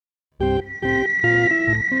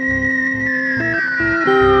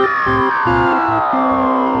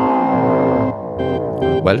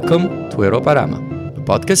welcome to Europarama, a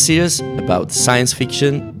podcast series about science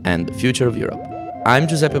fiction and the future of Europe. I'm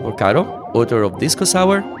Giuseppe Porcaro, author of Disco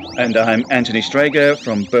Sour. And I'm Anthony Strager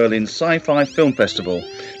from Berlin Sci-Fi Film Festival,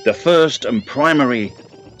 the first and primary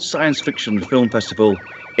science fiction film festival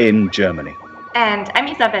in Germany. And I'm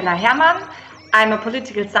Isabella Herrmann. I'm a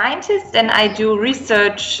political scientist and I do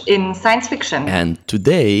research in science fiction. And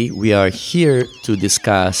today we are here to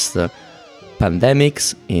discuss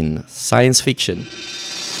pandemics in science fiction.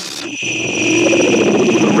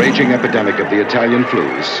 The raging epidemic of the Italian flu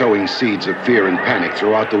is sowing seeds of fear and panic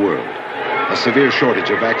throughout the world. A severe shortage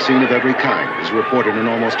of vaccine of every kind is reported in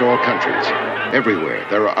almost all countries. Everywhere,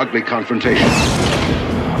 there are ugly confrontations.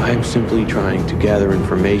 I am simply trying to gather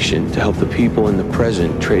information to help the people in the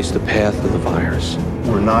present trace the path of the virus.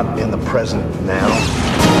 We're not in the present now.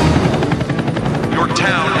 Your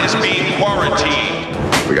town is being quarantined.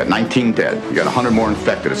 We got 19 dead. We got 100 more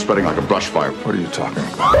infected. It's spreading like a brush fire. What are you talking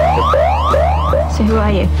about? So who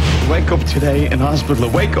are you? Wake up today in hospital.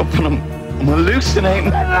 Wake up and I'm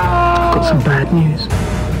hallucinating. I've got some bad news.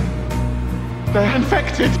 They're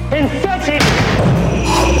infected.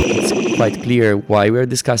 It's quite clear why we're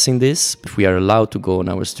discussing this. If we are allowed to go on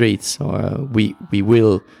our streets, we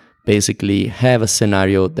will basically have a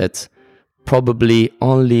scenario that probably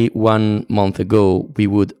only 1 month ago we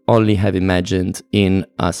would only have imagined in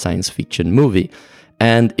a science fiction movie.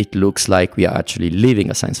 And it looks like we are actually living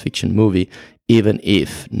a science fiction movie, even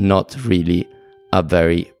if not really a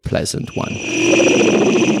very pleasant one.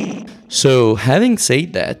 So, having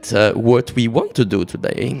said that, what we want to do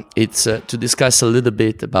today is to discuss a little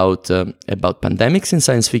bit about pandemics in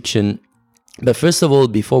science fiction. But first of all,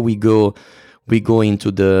 before we go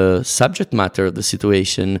into the subject matter of the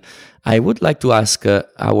situation, I would like to ask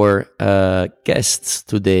our guests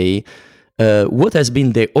today what has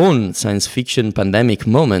been their own science fiction pandemic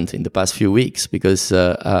moment in the past few weeks, because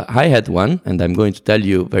I had one, and I'm going to tell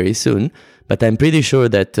you very soon, but I'm pretty sure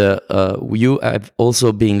that you have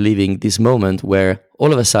also been living this moment where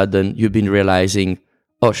all of a sudden you've been realizing,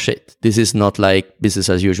 oh shit, this is not like business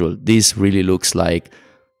as usual. This really looks like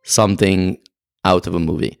something out of a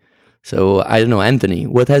movie. So I don't know, Anthony,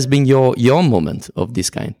 what has been your moment of this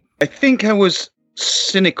kind? I think I was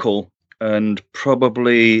cynical and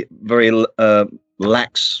probably very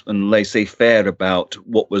lax and laissez-faire about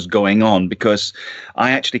what was going on, because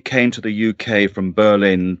I actually came to the UK from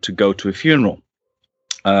Berlin to go to a funeral.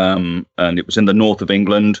 And it was in the north of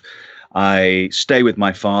England. I stay with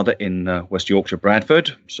my father in West Yorkshire,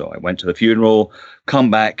 Bradford. So I went to the funeral,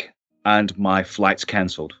 come back, and my flight's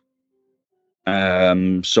cancelled.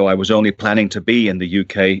 So I was only planning to be in the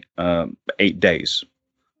UK 8 days.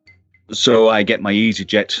 So I get my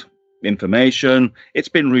EasyJet information. It's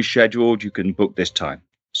been rescheduled. You can book this time.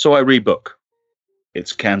 So I rebook.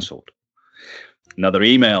 It's cancelled. Another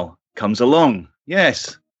email comes along.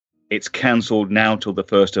 Yes, it's cancelled now till the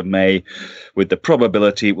 1st of May, with the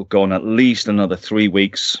probability it will go on at least another 3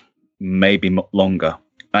 weeks, maybe longer.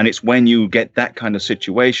 And it's when you get that kind of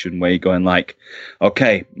situation where you're going like,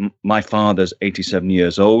 okay, my father's 87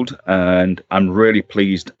 years old, and I'm really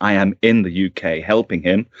pleased I am in the UK helping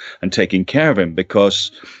him and taking care of him,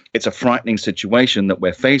 because it's a frightening situation that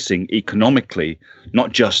we're facing economically,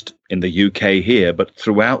 not just in the UK here, but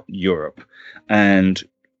throughout Europe. And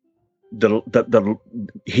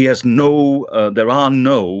he has there are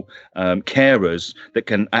no carers that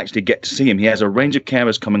can actually get to see him. He has a range of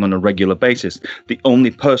carers coming on a regular basis. The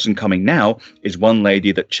only person coming now is one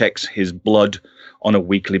lady that checks his blood on a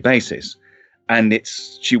weekly basis. And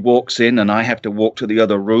she walks in and I have to walk to the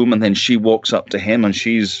other room, and then she walks up to him and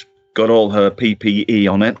she's got all her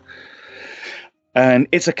PPE on it. And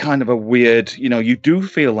it's a kind of a weird, you do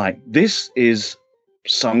feel like this is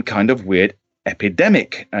some kind of weird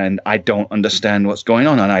epidemic, and I don't understand what's going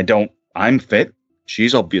on. And I'm fit.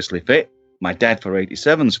 She's obviously fit. My dad for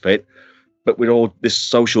 87's fit. But with all this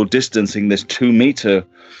social distancing, this 2 meter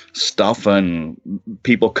stuff and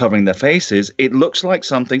people covering their faces, it looks like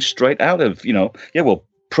something straight out of,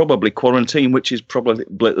 probably Quarantine, which is probably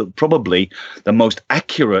the most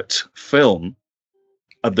accurate film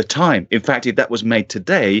of the time. In fact, if that was made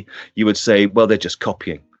today, you would say, well, they're just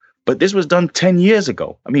copying. But this was done 10 years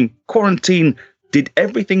ago. I mean, Quarantine did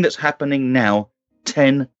everything that's happening now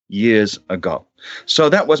 10 years ago. So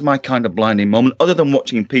that was my kind of blinding moment, other than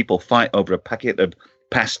watching people fight over a packet of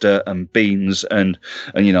pasta and beans and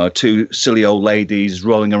two silly old ladies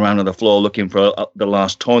rolling around on the floor looking for the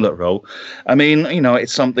last toilet roll. I mean,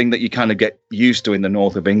 it's something that you kind of get used to in the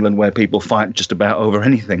north of England, where people fight just about over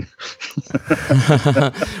anything.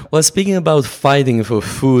 Well, speaking about fighting for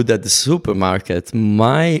food at the supermarket,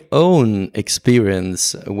 my own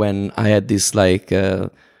experience when I had this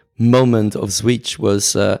moment of switch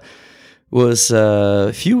was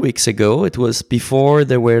a few weeks ago. It was before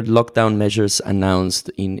there were lockdown measures announced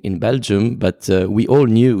in Belgium, but we all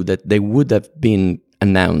knew that they would have been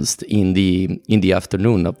announced in the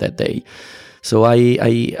afternoon of that day. So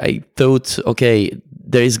I thought, okay,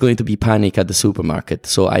 there is going to be panic at the supermarket,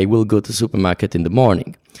 so I will go to the supermarket in the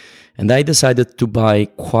morning. And I decided to buy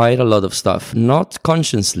quite a lot of stuff, not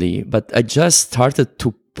consciously, but I just started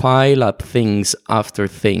to pile up things after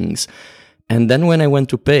things. And then when I went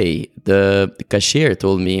to pay, the cashier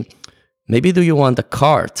told me, maybe do you want a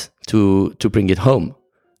cart to bring it home?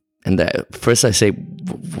 And first I say,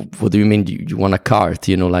 what do you mean? You want a cart?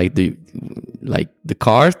 Like the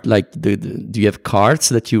cart? Do you have carts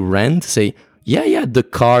that you rent? Say, yeah, the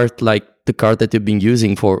cart, like the cart that you've been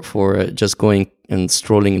using for just going and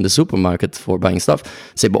strolling in the supermarket for buying stuff.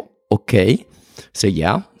 Say, well, okay. Say,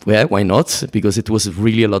 yeah, why not? Because it was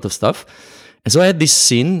really a lot of stuff. And so I had this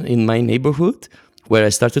scene in my neighborhood where I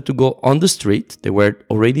started to go on the street. There were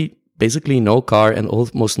already basically no car and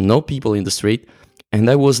almost no people in the street. And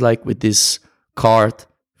I was like with this cart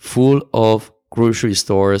full of grocery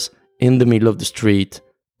stores in the middle of the street,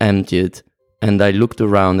 emptied. And I looked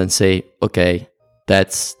around and say, okay,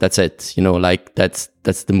 that's it.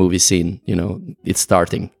 That's the movie scene. It's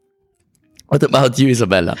starting. What about you,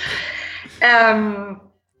 Isabella?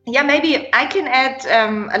 Yeah, maybe I can add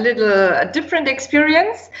a different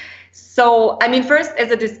experience. So, first, as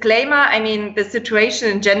a disclaimer, the situation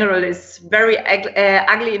in general is very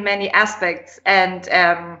ugly in many aspects. And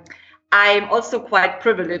I'm also quite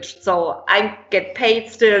privileged. So I get paid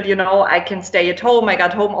still, I can stay at home. I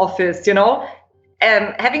got home office,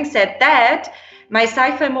 Having said that, my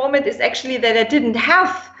sci-fi moment is actually that I didn't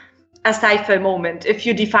have a sci-fi moment. If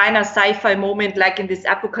you define a sci-fi moment like in these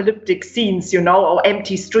apocalyptic scenes, or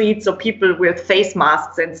empty streets or people with face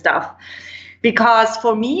masks and stuff. Because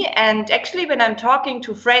for me, and actually when I'm talking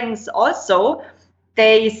to friends also,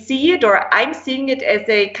 they see it, or I'm seeing it as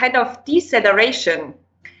a kind of deceleration.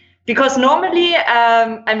 Because normally,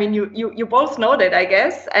 you both know that, I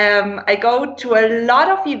guess. I go to a lot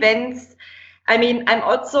of events. I'm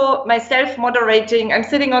also myself moderating. I'm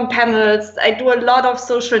sitting on panels. I do a lot of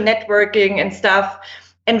social networking and stuff.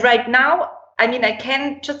 And right now, I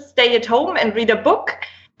can just stay at home and read a book.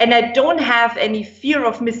 And I don't have any fear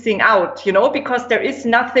of missing out, because there is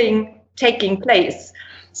nothing taking place.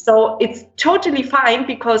 So it's totally fine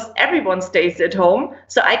because everyone stays at home.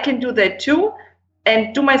 So I can do that too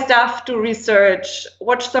and do my stuff, do research,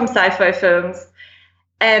 watch some sci-fi films.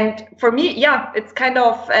 And for me, it's kind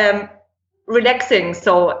of relaxing.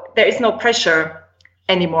 So there is no pressure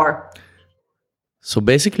anymore. So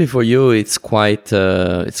basically, for you, it's quite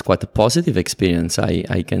a positive experience.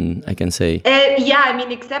 I can say.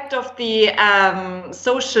 Except of the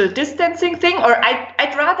social distancing thing, or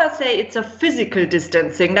I'd rather say it's a physical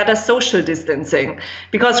distancing, not a social distancing,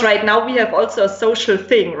 because right now we have also a social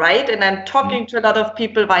thing, right? And I'm talking to a lot of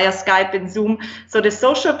people via Skype and Zoom. So the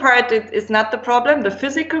social part is not the problem, the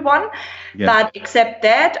physical one. Yeah. But except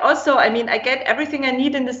that, also, I get everything I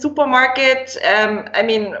need in the supermarket.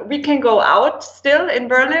 We can go out still in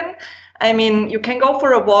Berlin. You can go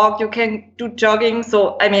for a walk, you can do jogging.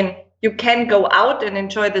 So, you can go out and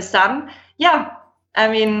enjoy the sun. Yeah,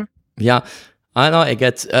 Yeah, I know, I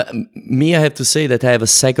get... I have to say that I have a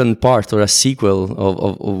second part or a sequel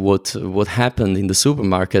of what happened in the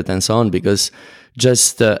supermarket and so on, because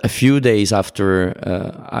just a few days after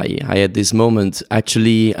I had this moment,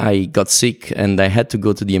 actually I got sick and I had to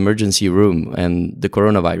go to the emergency room, and the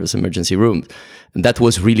coronavirus emergency room. And that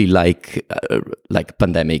was really like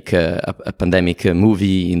pandemic, a pandemic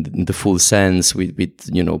movie in the full sense, with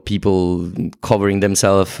people covering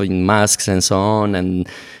themselves in masks and so on, and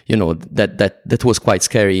that was quite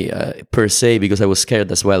scary per se, because I was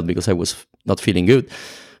scared as well because I was not feeling good.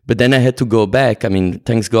 But then I had to go back.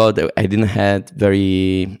 Thanks God, I didn't have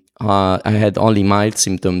I had only mild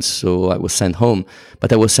symptoms, so I was sent home.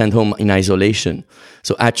 But I was sent home in isolation.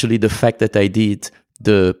 So actually, the fact that I did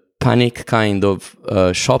the panic kind of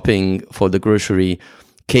shopping for the grocery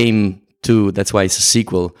that's why it's a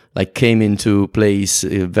sequel, came into place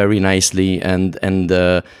very nicely, and in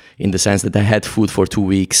the sense that I had food for 2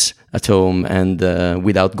 weeks at home and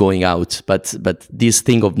without going out. But this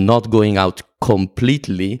thing of not going out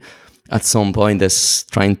completely at some point, as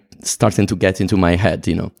starting to get into my head, as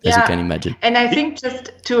you can imagine. And I think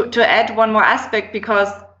just to add one more aspect, because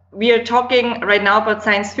we are talking right now about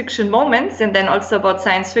science fiction moments and then also about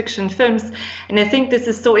science fiction films. And I think this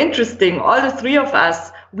is so interesting. All the three of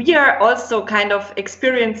us, we are also kind of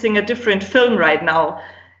experiencing a different film right now.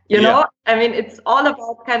 You know, I mean, it's all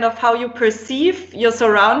about kind of how you perceive your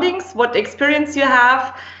surroundings, what experience you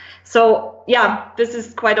have. So, this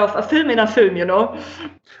is quite of a film in a film,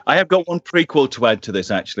 I have got one prequel to add to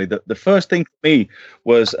this, actually. The first thing for me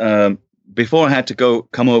was before I had to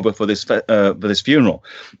come over for this funeral.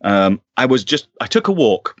 I took a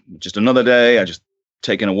walk, just another day. I just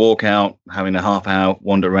taken a walk out, having a half hour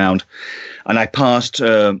wander around, and I passed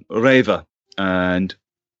Rewe, and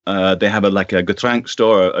they have a Getränk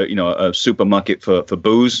store, a supermarket for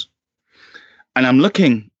booze. And I'm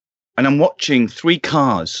looking, and I'm watching 3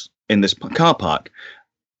 cars in this car park.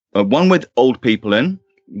 One with old people in,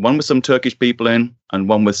 one with some Turkish people in, and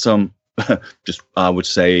one with some, just I would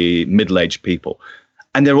say, middle-aged people.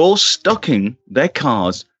 And they're all stucking their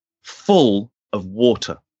cars full of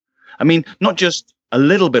water. I mean, not just a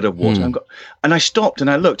little bit of water. And I stopped and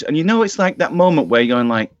I looked, and it's like that moment where you're going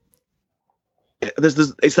like,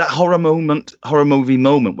 it's that horror movie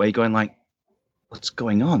moment where you're going like, what's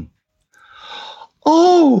going on?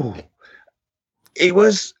 Oh,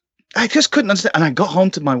 I just couldn't understand. And I got home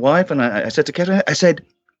to my wife and I said to Catherine, I said,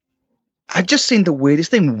 I've just seen the weirdest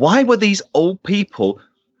thing. Why were these old people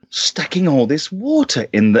stacking all this water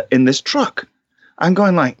in this truck? I'm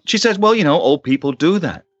going like, she says, well, old people do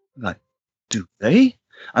that. I'm like, do they?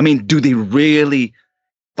 I mean, do they really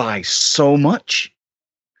buy so much?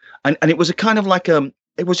 And it was a kind of like it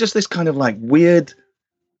was just this kind of like weird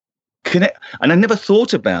connect. And I never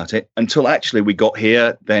thought about it until actually we got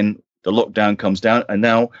here. Then the lockdown comes down, and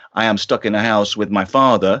now I am stuck in a house with my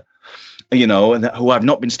father, and who I've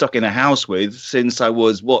not been stuck in a house with since I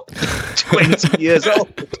was 20 years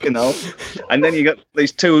old, And then you got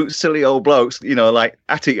these 2 silly old blokes, like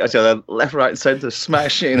at each other, left, right, and centre,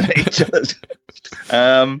 smashing at each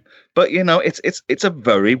other. But it's a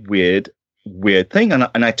very weird thing.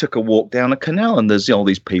 And I took a walk down a canal, and there's all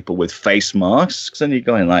these people with face masks, and you're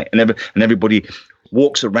going like, and everybody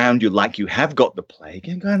walks around you like you have got the plague,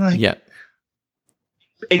 and going like,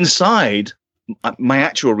 inside, my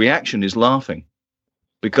actual reaction is laughing,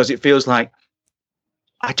 because it feels like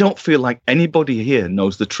I don't feel like anybody here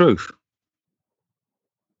knows the truth.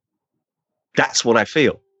 That's what I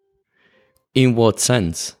feel. In what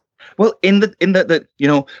sense? Well, in the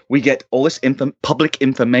we get all this public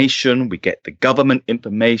information, we get the government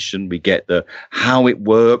information, we get how it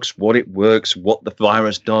works, what the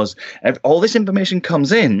virus does. All this information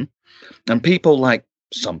comes in, and people like,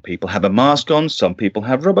 some people have a mask on, some people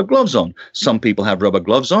have rubber gloves on. Some people have rubber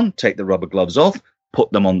gloves on, take the rubber gloves off,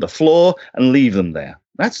 put them on the floor and leave them there.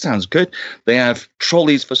 That sounds good. They have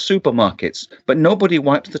trolleys for supermarkets, but nobody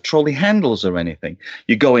wipes the trolley handles or anything.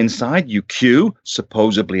 You go inside, you queue,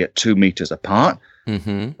 supposedly at 2 meters apart,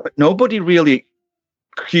 but nobody really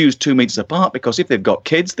queues 2 meters apart, because if they've got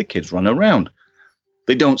kids, the kids run around.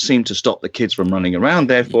 They don't seem to stop the kids from running around.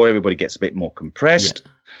 Therefore, everybody gets a bit more compressed.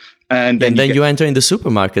 Yeah. And then you enter in the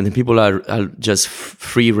supermarket, and people are just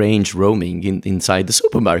free range roaming inside the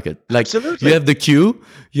supermarket. Like, absolutely. You have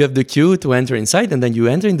the queue to enter inside, and then you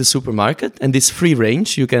enter in the supermarket, and it's free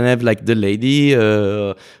range. You can have like the lady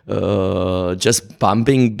just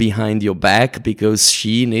bumping behind your back because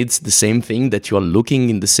she needs the same thing that you are looking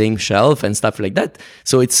in the same shelf and stuff like that.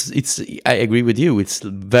 So it's I agree with you. It's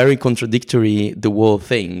very contradictory, the whole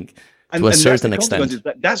thing. To a certain extent.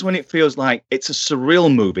 That's when it feels like it's a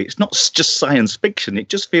surreal movie. It's not just science fiction. It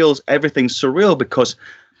just feels everything's surreal, because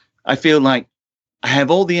I feel like I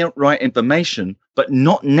have all the right information, but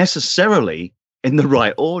not necessarily in the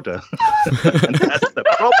right order. And that's the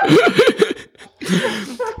problem.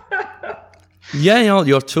 Yeah,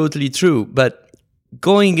 you're totally true. But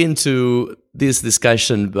going into this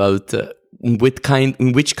discussion about in which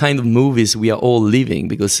kind of movies we are all living,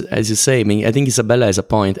 because as you say, I think Isabella has a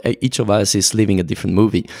point. Each of us is living a different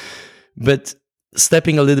movie. But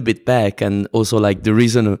stepping a little bit back, and also like the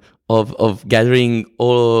reason of gathering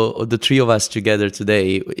all the 3 of us together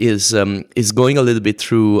today is going a little bit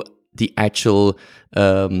through the actual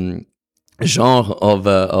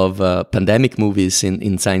genre of pandemic movies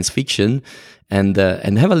in science fiction. And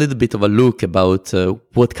have a little bit of a look about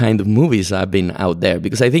what kind of movies have been out there,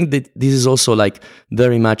 because I think that this is also like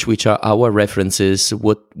very much which are our references,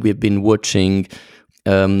 what we've been watching,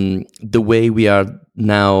 the way we are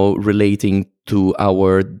now relating to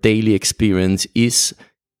our daily experience is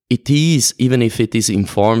even if it is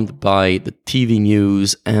informed by the TV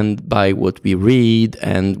news and by what we read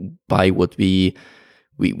and by what we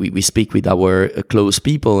we speak with our close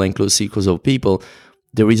people and close circles of people,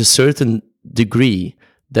 there is a certain degree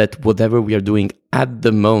that whatever we are doing at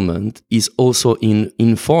the moment is also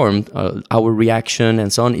informed, our reaction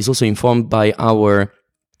and so on is also informed by our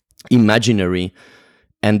imaginary.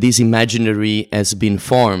 And this imaginary has been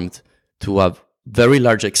formed to a very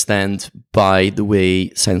large extent by the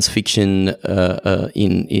way science fiction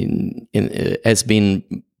has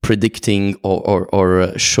been predicting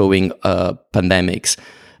or showing pandemics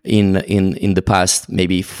in the past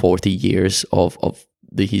maybe 40 years of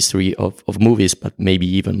the history of movies, but maybe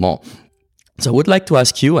even more. So I would like to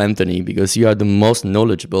ask you, Anthony, because you are the most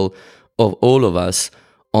knowledgeable of all of us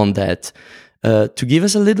on that, to give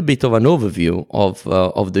us a little bit of an overview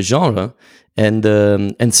of the genre and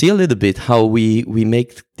see a little bit how we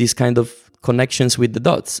make these kind of connections with the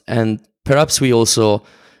dots. And perhaps we also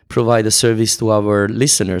provide a service to our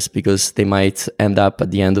listeners, because they might end up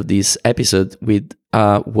at the end of this episode with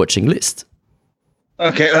a watching list.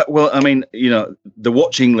 Okay, well, I mean, the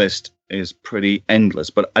watching list is pretty endless,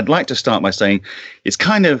 but I'd like to start by saying it's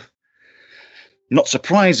kind of not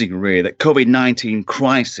surprising, really, that COVID-19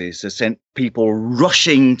 crisis has sent people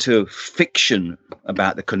rushing to fiction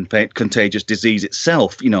about the contagious disease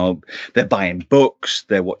itself. They're buying books,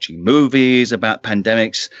 they're watching movies about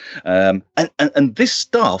pandemics, and this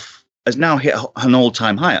stuff has now hit an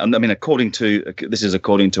all-time high. I mean, according to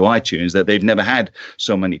iTunes, that they've never had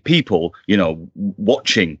so many people,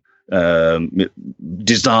 watching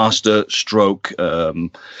disaster stroke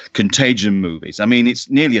contagion movies. I mean, it's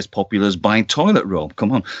nearly as popular as buying toilet roll.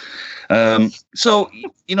 Come on. So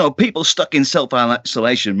people stuck in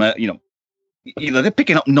self-isolation, they're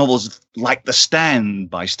picking up novels like The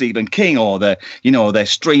Stand by Stephen King, or they're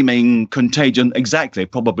streaming Contagion. Exactly,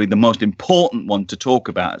 probably the most important one to talk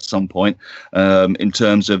about at some point in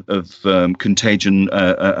terms of contagion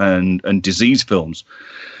and disease films.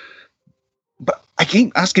 But I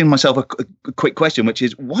keep asking myself a quick question, which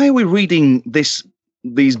is, why are we reading these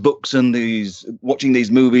books and watching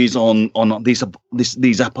these movies on these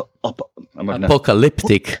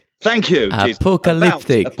apocalyptic? Thank you.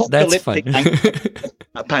 Apocalyptic. That's fine.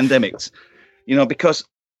 Pandemics. Because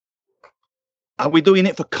are we doing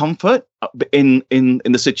it for comfort in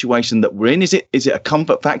the situation that we're in? Is it a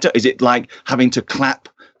comfort factor? Is it like having to clap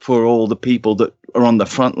for all the people that are on the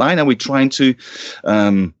front line? Are we trying to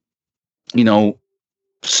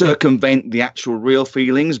circumvent the actual real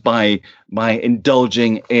feelings by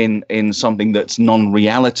indulging in something that's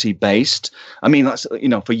non-reality based? I mean, that's,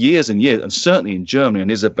 for years and years, and certainly in Germany,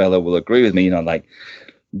 and Isabella will agree with me, like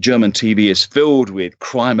German TV is filled with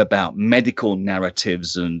crime about medical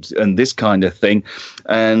narratives and this kind of thing.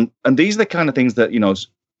 And these are the kind of things that,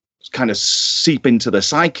 kind of seep into the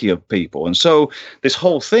psyche of people. And so this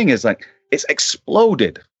whole thing is like, it's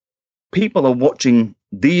exploded. People are watching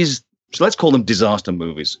these, so let's call them disaster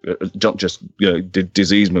movies, not just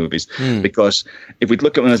disease movies, because if we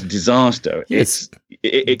look at them as a disaster, it's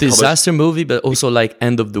disaster movie, but also like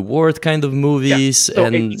end of the world kind of movies, so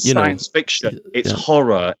and it's science fiction, it's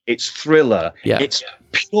horror, it's thriller, it's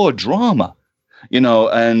pure drama,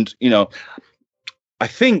 and I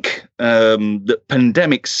think that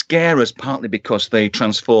pandemics scare us partly because they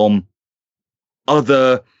transform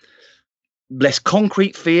other less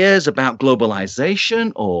concrete fears about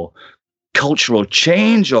globalization or cultural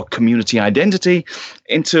change or community identity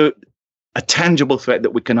into a tangible threat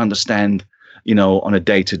that we can understand, on a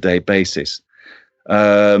day-to-day basis.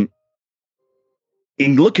 In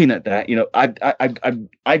looking at that,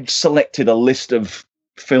 I've selected a list of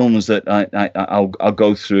films that I'll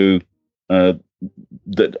go through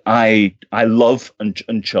that I love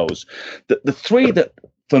and chose. The three that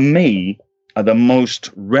for me are the most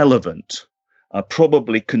relevant are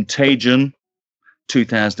probably Contagion,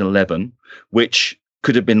 2011, which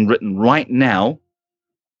could have been written right now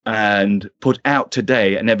and put out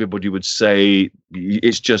today, and everybody would say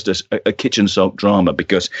it's just a kitchen soap drama,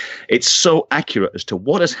 because it's so accurate as to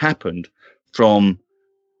what has happened from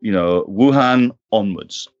Wuhan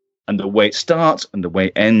onwards, and the way it starts and the way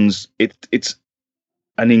it ends. It's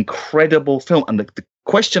an incredible film. And the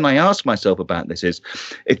question I ask myself about this is,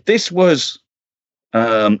 if this was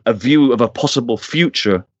a view of a possible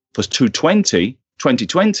future for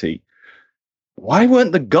 2020, why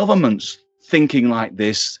weren't the governments thinking like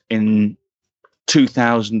this in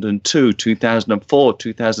 2002, 2004,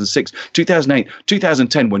 2006, 2008,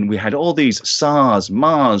 2010, when we had all these SARS,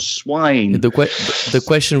 MARS, swine? The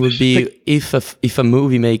question would be, if a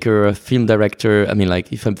movie maker, a film director,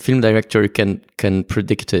 if a film director can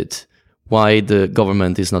predict it, why the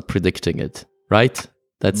government is not predicting it, right?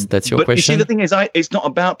 That's your question. You see, the thing is, it's not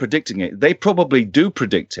about predicting it. They probably do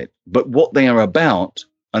predict it, but what they are about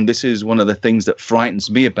and this is one of the things that frightens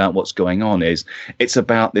me about what's going on, is it's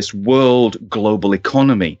about this world global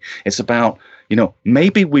economy. It's about,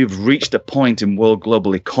 maybe we've reached a point in world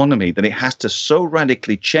global economy that it has to so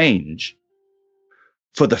radically change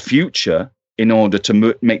for the future in order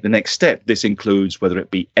to make the next step. This includes whether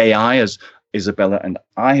it be AI, as Isabella and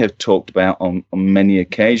I have talked about on many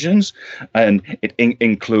occasions, and it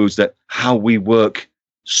includes that how we work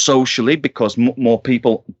socially, because more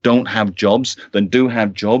people don't have jobs than do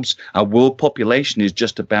have jobs. Our world population is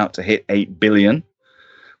just about to hit 8 billion.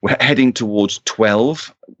 We're heading towards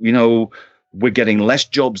 12. We're getting less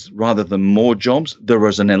jobs rather than more jobs. There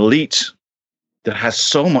is an elite that has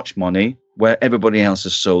so much money where everybody else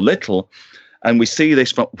has so little. And we see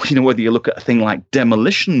this from, whether you look at a thing like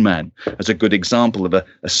Demolition Man as a good example of a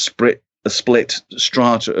split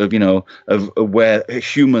strata of where a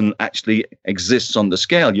human actually exists on the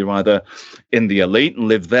scale. You're either in the elite and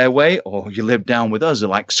live their way, or you live down with us,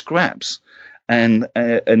 like scraps. And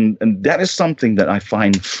that is something that I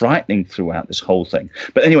find frightening throughout this whole thing.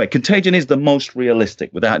 But anyway, Contagion is the most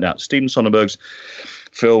realistic, without doubt. Steven Soderbergh's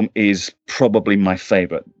film is probably my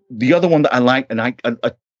favorite. The other one that I like, and I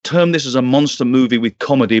term this as a monster movie with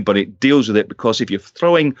comedy, but it deals with it because if you're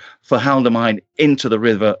throwing Forhaldemide into the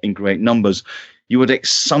river in great numbers, you would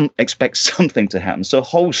expect something to happen. So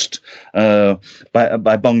Host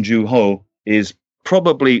by Bong Joon-ho is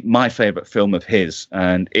probably my favorite film of his,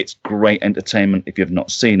 and it's great entertainment if you've not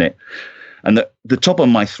seen it. And the top of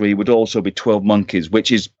my three would also be 12 Monkeys,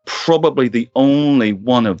 which is probably the only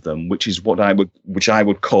one of them which I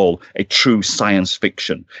would call a true science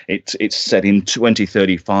fiction. It's set in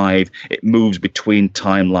 2035. It moves between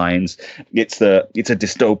timelines. It's a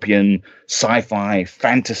dystopian sci-fi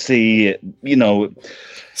fantasy.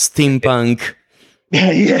 Steampunk.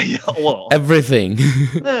 Yeah. Well, everything.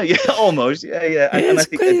 Yeah, almost. Yeah. And I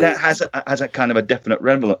think that has a kind of a definite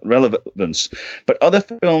relevance. But other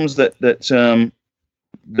films that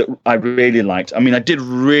I really liked. I mean, I did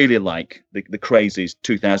really like the Crazies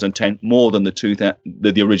 2010 more than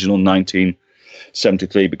the original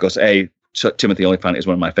 1973 because Timothy Olyphant is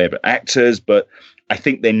one of my favorite actors, but I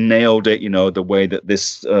think they nailed it. The way that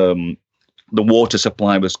this. The water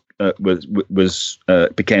supply became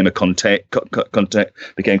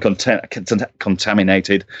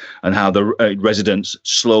contaminated, and how the residents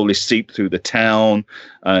slowly seep through the town,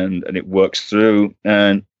 and it works through,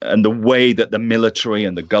 and the way that the military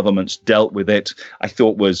and the governments dealt with it, I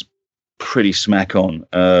thought was pretty smack on.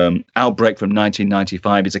 Outbreak from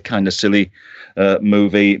 1995 is a kind of silly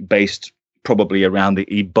movie based probably around the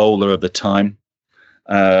Ebola of the time.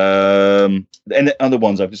 And the other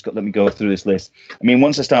ones let me go through this list. I mean,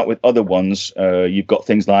 once I start with other ones, you've got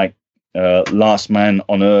things like Last Man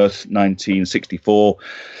on Earth, 1964,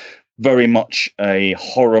 very much a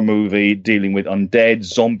horror movie dealing with undead.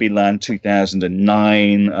 Zombieland,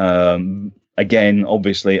 2009, again,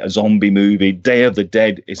 obviously a zombie movie. Day of the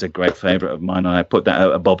Dead is a great favorite of mine. I put that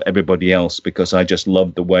out above everybody else because I just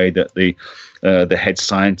love the way that the head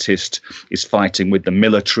scientist is fighting with the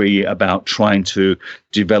military about trying to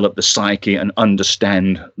develop the psyche and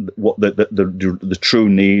understand what the true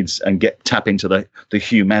needs and tap into the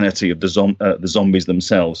humanity of the zombies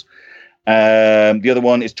themselves. The other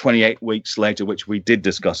one is 28 Weeks Later, which we did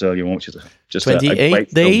discuss earlier on, which is just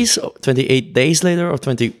 28 days. 28 days later, or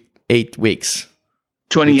 28 weeks.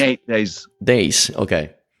 28 days. Days.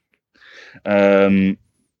 Okay.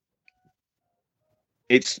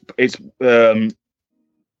 It's 28.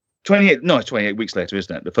 No, it's 28 weeks later,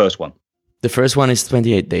 isn't it? The first one. The first one is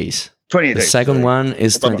 28 days. 28 the days. Second one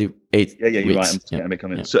is 28. Yeah, you're weeks.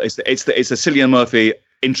 Right. So it's the Cillian Murphy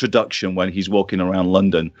introduction when he's walking around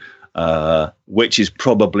London, which is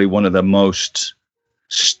probably one of the most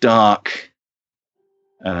stark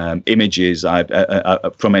images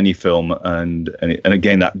from any film, and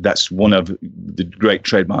again that's one of the great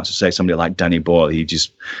trademarks to say somebody like Danny Boyle.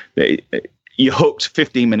 You're hooked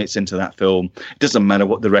 15 minutes into that film. It doesn't matter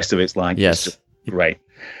what the rest of it's like. Yes, it's great.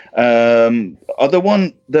 Other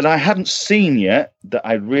one that I haven't seen yet that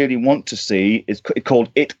I really want to see is called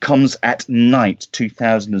It Comes at Night,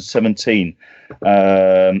 2017,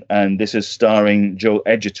 and this is starring Joel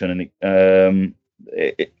Edgerton. And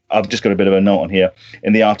I've just got a bit of a note on here.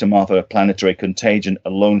 In the aftermath of a planetary contagion, a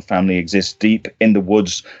lone family exists deep in the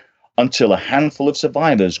woods until a handful of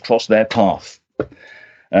survivors cross their path.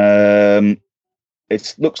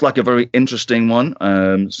 It looks like a very interesting one.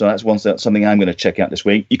 So that's something I'm going to check out this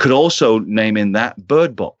week. You could also name in that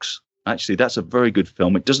Bird Box. Actually, that's a very good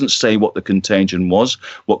film. It doesn't say what the contagion was,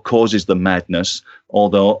 what causes the madness,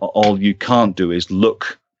 although all you can't do is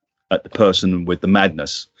look at the person with the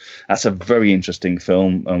madness. That's a very interesting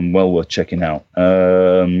film and well worth checking out.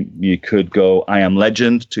 You could go I Am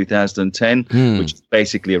Legend, 2010, which is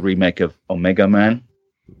basically a remake of Omega Man.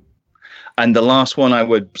 And the last one I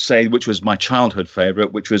would say, which was my childhood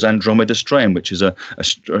favorite, which was Andromeda Strain, which is a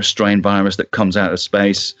strain virus that comes out of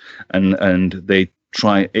space, and they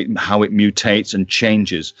try how it mutates and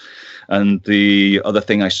changes. And the other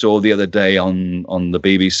thing I saw the other day on the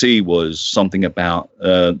BBC was something about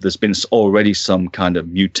there's been already some kind of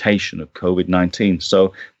mutation of COVID-19.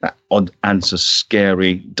 So that adds a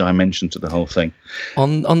scary dimension to the whole thing.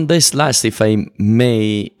 On this last, if I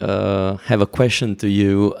may have a question to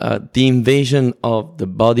you, the Invasion of the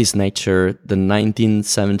Body's Nature, the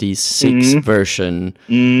 1976 version,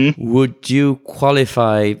 would you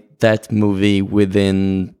qualify that movie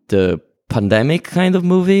within the pandemic kind of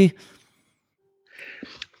movie?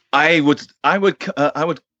 I would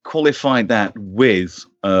qualify that with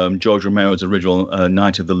George Romero's original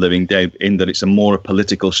Night of the Living Dead, in that it's a more a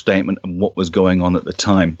political statement of what was going on at the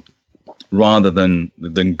time, rather than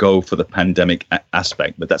go for the pandemic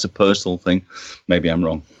aspect. But that's a personal thing. Maybe I'm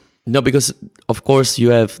wrong. No, because of course you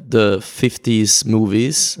have the 50s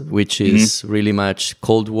movies, which is really much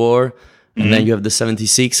Cold War, and then you have the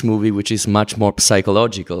 76 movie, which is much more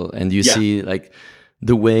psychological, and you see like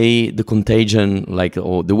the way the contagion,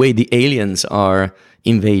 or the way the aliens are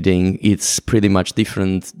invading, it's pretty much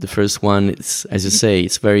different. The first one, it's, as you say,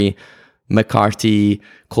 it's very McCarthy,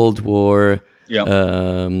 Cold War,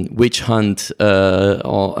 witch hunt,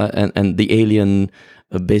 and the alien,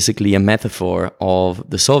 basically a metaphor of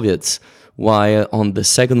the Soviets. While on the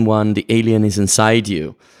second one, the alien is inside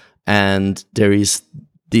you, and there is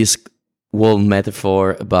this whole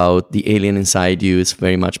metaphor about the alien inside you. Is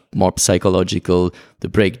very much more psychological, the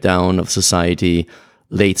breakdown of society,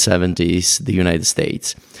 late 70s, the United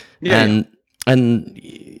States. And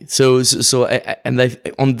so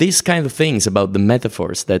on these kind of things about the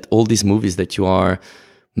metaphors, that all these movies that you are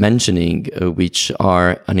mentioning, which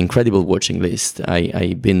are an incredible watching list.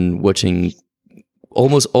 I've been watching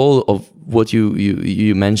almost all of what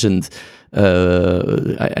you mentioned.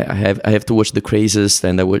 I have to watch The Crazes,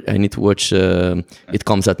 and I need to watch It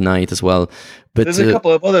Comes at Night as well. But there's a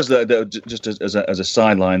couple of others that just as a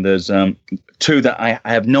sideline. There's two that I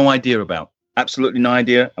have no idea about. Absolutely no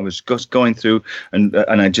idea. I was just going through and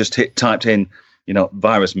I just typed in,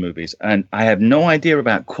 virus movies, and I have no idea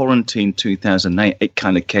about Quarantine 2008. It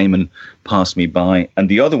kind of came and passed me by. And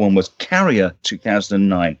the other one was Carrier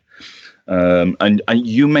 2009. And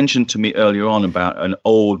you mentioned to me earlier on about an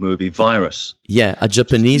old movie, Virus. Yeah, a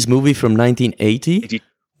Japanese movie from 1980.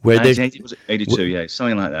 Where 1980, was it 82?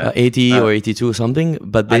 Something like that. 80 or 82 or something.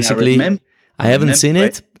 But basically, I haven't seen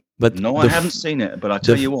it. But no, I haven't seen it. But I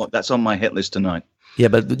tell you what, that's on my hit list tonight. Yeah,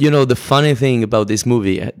 but the funny thing about this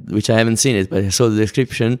movie, which I haven't seen it, but I saw the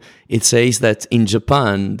description, it says that in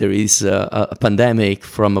Japan there is a pandemic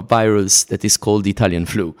from a virus that is called the Italian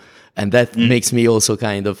flu. And that makes me also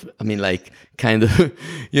kind of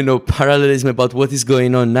parallelism about what is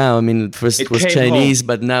going on now. I mean, first it was Chinese, home.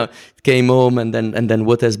 But now it came home, and then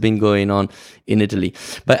what has been going on in Italy.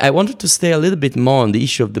 But I wanted to stay a little bit more on the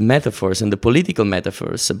issue of the metaphors and the political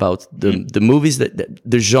metaphors about the movies,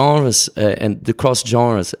 the genres and the cross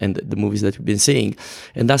genres and the movies that we've been seeing,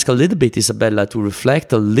 and ask a little bit, Isabella, to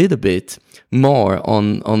reflect a little bit more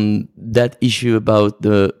on that issue about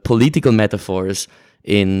the political metaphors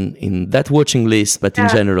in that watching list, but in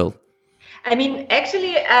general. I mean,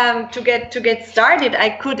 actually, to get started, I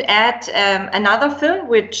could add another film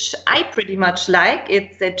which I pretty much like.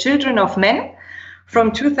 It's Children of Men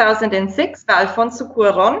from 2006 by Alfonso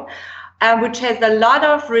Cuarón, which has a lot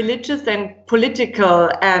of religious and political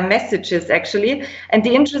messages, actually. And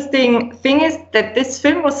the interesting thing is that this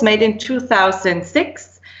film was made in 2006.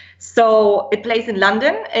 So it plays in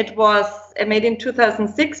London. It was made in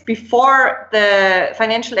 2006, before the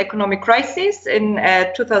financial economic crisis in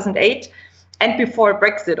 2008, and before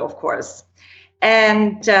Brexit, of course.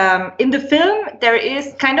 And in the film, there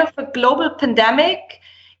is kind of a global pandemic.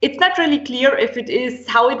 It's not really clear if it is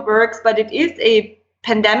how it works, but it is a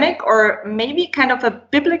pandemic, or maybe kind of a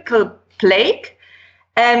biblical plague.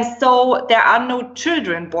 And so there are no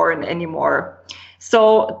children born anymore.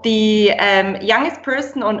 So the youngest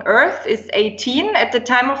person on Earth is 18 at the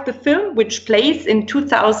time of the film, which plays in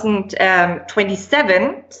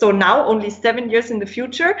 2027. So now only 7 years in the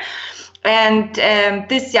future. And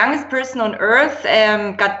this youngest person on Earth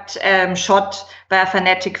got shot by a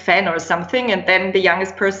fanatic fan or something. And then the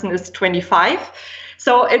youngest person is 25.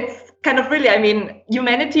 So it's kind of really, I mean,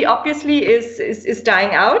 humanity obviously is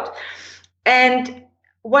dying out. And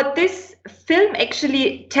what this film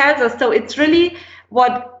actually tells us, so it's really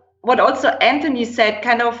what what also Anthony said,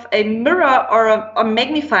 kind of a mirror or a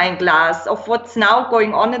magnifying glass of what's now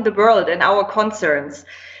going on in the world and our concerns.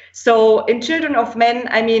 So in Children of Men,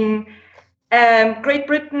 I mean, Great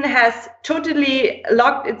Britain has totally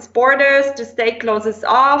locked its borders. The state closes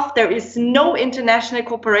off. There is no international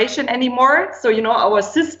cooperation anymore. So, you know, our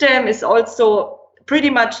system is also pretty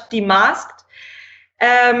much demasked.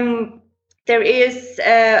 There is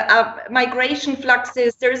migration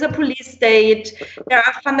fluxes. There is a police state. There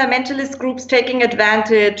are fundamentalist groups taking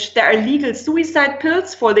advantage. There are legal suicide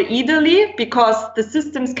pills for the elderly because the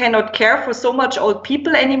systems cannot care for so much old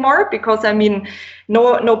people anymore because, I mean,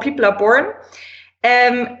 no people are born.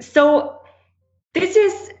 So this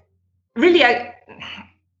is really a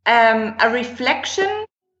reflection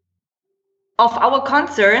of our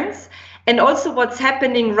concerns and also what's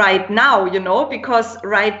happening right now, you know, because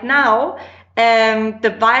right now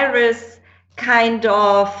the virus kind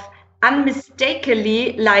of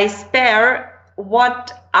unmistakably lies bare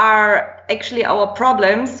what are actually our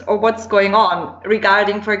problems or what's going on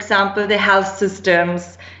regarding, for example, the health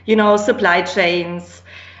systems, you know, supply chains,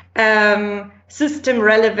 system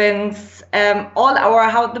relevance,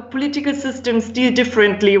 how the political systems deal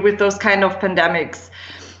differently with those kind of pandemics.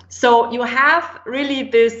 So you have really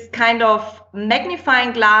this kind of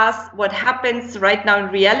magnifying glass, what happens right now in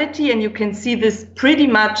reality, and you can see this pretty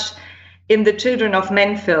much in the Children of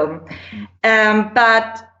Men film.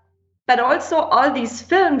 But also all these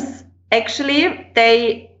films, actually,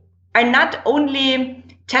 they are not only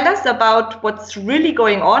tell us about what's really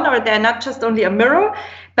going on, or they're not just only a mirror,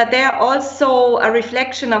 but they're also a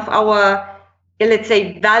reflection of our, let's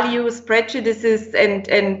say, values, prejudices,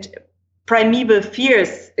 and primeval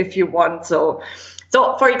fears, if you want. So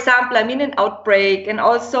for example, I mean, in Outbreak and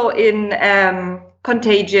also in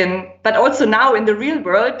Contagion, but also now in the real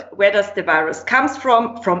world, where does the virus comes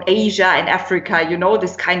from? From Asia and Africa, you know,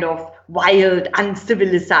 this kind of wild,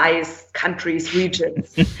 uncivilized countries,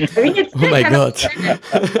 regions. I mean, it's oh my God.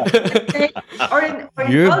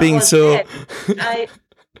 You're being so...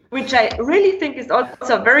 which I really think is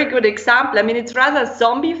also a very good example. I mean, it's rather a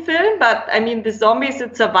zombie film, but I mean, the zombies,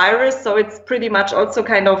 it's a virus, so it's pretty much also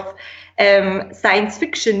kind of science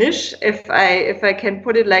fiction-ish, if I can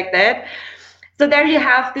put it like that. So there you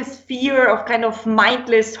have this fear of kind of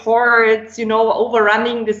mindless hordes, you know,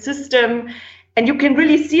 overrunning the system. And you can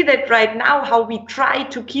really see that right now, how we try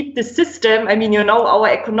to keep the system. I mean, you know, our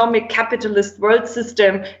economic capitalist world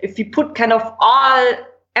system, if we put kind of all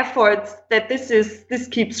efforts that this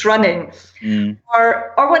keeps running.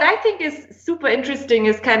 Or what I think is super interesting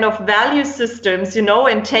is kind of value systems, you know,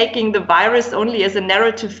 and taking the virus only as a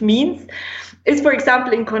narrative means is, for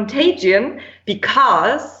example, in Contagion,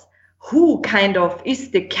 because who kind of is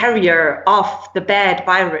the carrier of the bad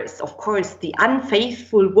virus? Of course, the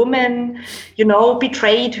unfaithful woman, you know,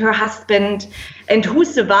 betrayed her husband. And who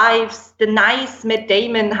survives? The nice Matt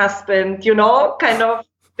Damon husband, you know, kind of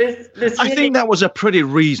this really... I think that was a pretty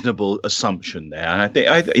reasonable assumption there. I think,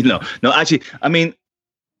 actually, I mean,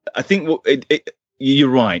 I think you're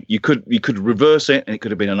right. You could reverse it, and it could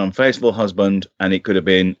have been an unfaithful husband, and it could have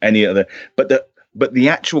been any other. But the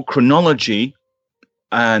actual chronology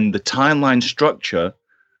and the timeline structure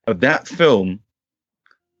of that film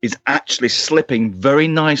is actually slipping very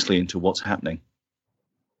nicely into what's happening.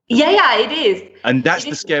 Yeah, it is. And that's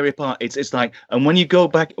the scary part. It's like, and when you go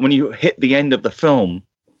back, when you hit the end of the film,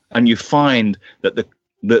 and you find that the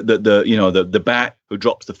bat who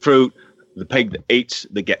drops the fruit, the pig that eats,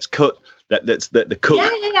 that gets cut, the cook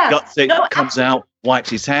guts it, comes out, wipes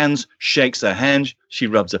his hands, shakes her hand, she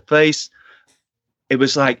rubs her face. It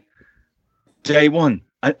was like day one,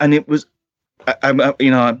 and it was, I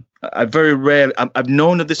very rarely, I've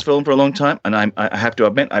known of this film for a long time, and I have to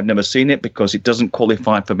admit I've never seen it because it doesn't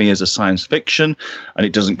qualify for me as a science fiction, and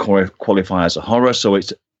it doesn't qualify as a horror. So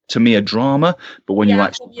it's, to me, a drama. But when you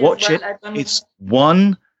actually watch it, it's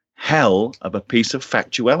one hell of a piece of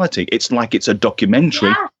factuality. It's like it's a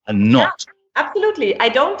documentary and not. Yeah, absolutely.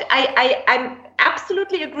 I'm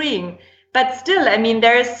absolutely agreeing. But still, I mean,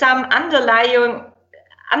 there is some underlying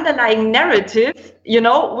narrative, you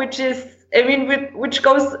know, which is, I mean, which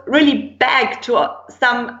goes really back to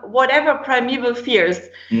some whatever primeval fears.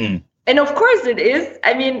 And of course it is.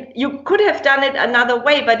 I mean, you could have done it another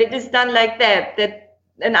way, but it is done like that.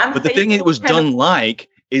 But the thing it was done like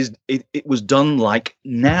is it was done like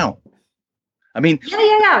now. I mean,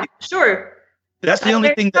 yeah, sure. That's the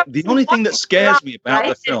only thing that scares me about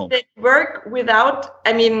the film. That work without,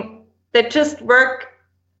 I mean, that just work.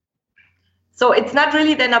 So it's not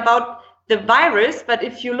really then about the virus, but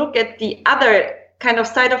if you look at the other kind of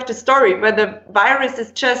side of the story, where the virus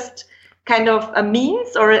is just kind of a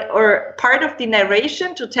means or part of the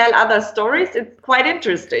narration to tell other stories. It's quite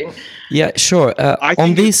interesting. Yeah, sure. I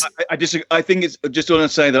think it's just want to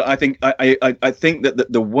say that I think that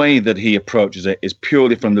the way that he approaches it is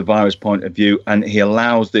purely from the virus point of view, and he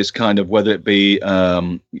allows this kind of, whether it be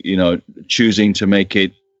choosing to make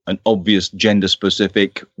it an obvious gender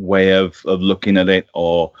specific way of looking at it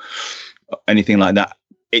or anything like that.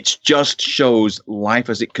 It just shows life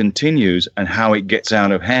as it continues and how it gets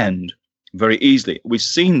out of hand very easily. We've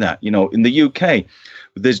seen that, in the UK,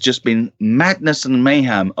 there's just been madness and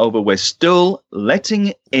mayhem over we're still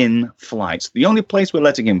letting in flights. The only place we're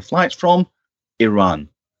letting in flights from, Iran,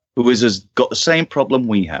 who has got the same problem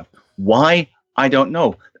we have. Why? I don't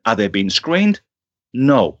know. Are they being screened?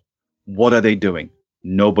 No. What are they doing?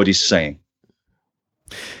 Nobody's saying.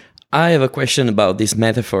 I have a question about these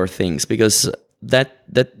metaphor things, because that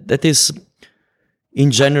is, in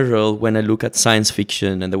general, when I look at science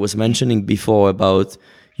fiction, and I was mentioning before about,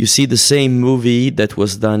 you see the same movie that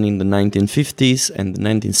was done in the 1950s and the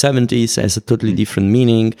 1970s has a totally different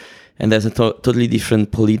meaning, and there's a totally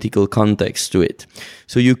different political context to it.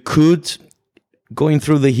 So you could, going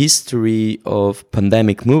through the history of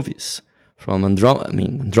pandemic movies, from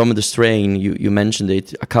Andromeda Strain, you mentioned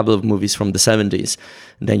it, a couple of movies from the 70s.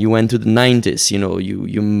 And then you went to the 90s, you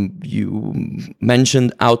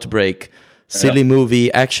mentioned Outbreak, silly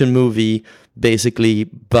movie, action movie, basically,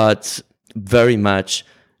 but very much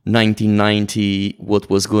 1990, what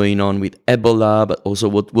was going on with Ebola, but also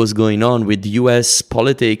what was going on with US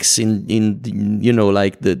politics in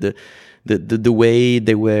the way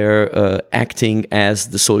they were acting as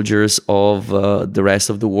the soldiers of the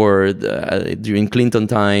rest of the world during Clinton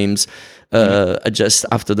times, just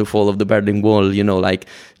after the fall of the Berlin Wall.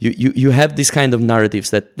 You have these kind of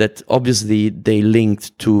narratives that obviously they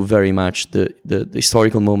linked to very much the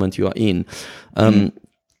historical moment you are in.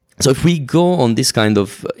 So if we go on this kind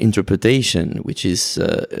of interpretation, which is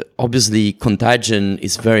obviously Contagion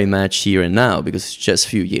is very much here and now because it's just a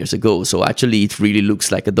few years ago. So actually it really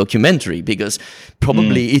looks like a documentary because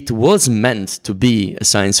probably it was meant to be a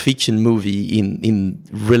science fiction movie in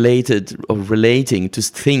related or relating to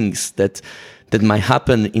things that might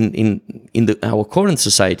happen in our current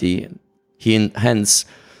society, hence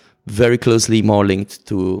very closely more linked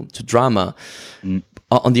to drama.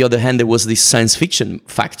 On the other hand, there was this science fiction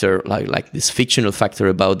factor, like this fictional factor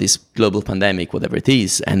about this global pandemic, whatever it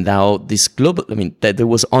is. And now this global, that there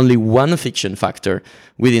was only one fiction factor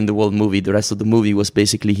within the whole movie. The rest of the movie was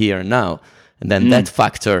basically here and now. And then that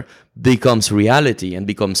factor becomes reality and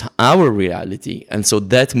becomes our reality. And so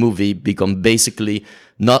that movie becomes basically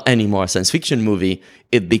not anymore a science fiction movie.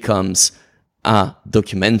 It becomes a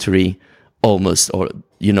documentary almost, or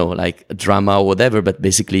like a drama or whatever, but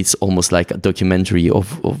basically it's almost like a documentary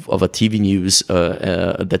of a TV news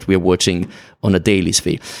that we're watching on a daily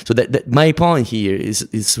sphere. So that my point here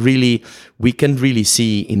is really, we can really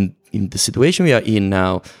see in the situation we are in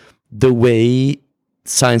now, the way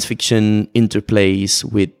science fiction interplays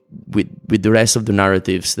with the rest of the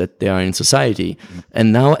narratives that they are in society.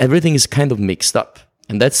 And now everything is kind of mixed up.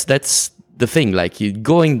 And that's the thing, like you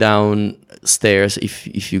going downstairs,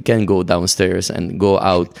 if you can go downstairs and go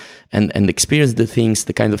out and experience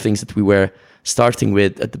the kind of things that we were starting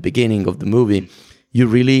with at the beginning of the movie, you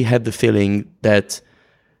really have the feeling that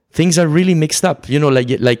things are really mixed up. We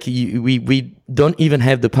don't even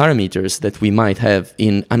have the parameters that we might have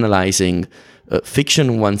in analyzing fiction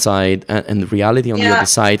on one side and reality on the other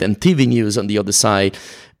side and TV news on the other side.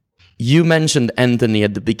 You mentioned, Anthony,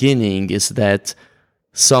 at the beginning, is that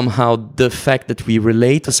somehow the fact that we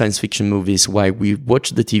relate to science fiction movies while we watch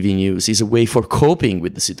the TV news is a way for coping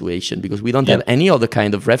with the situation, because we don't have any other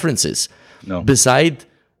kind of references beside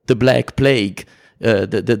the Black Plague,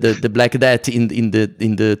 the Black Death in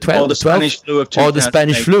the 12th, or the Spanish flu of 2008, or the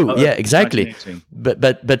Spanish flu. Yeah, exactly.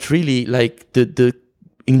 But really, like the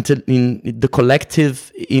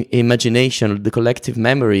collective imagination, the collective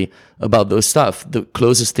memory about those stuff, the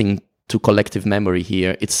closest thing to collective memory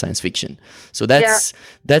here, it's science fiction. So that's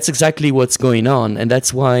exactly what's going on, and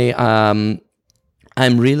that's why I'm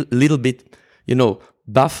little bit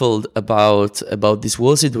baffled about this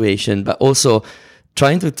whole situation, but also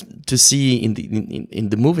trying to see in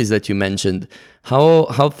the movies that you mentioned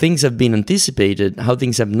how things have been anticipated, how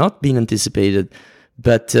things have not been anticipated.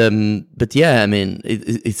 But yeah,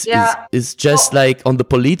 it's just like on the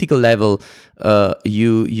political level.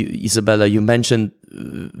 You Isabella, you mentioned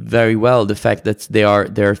very well the fact that there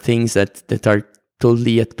are things that are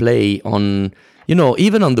totally at play on,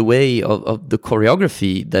 even on the way of the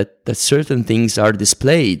choreography, that certain things are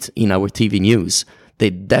displayed in our TV news. They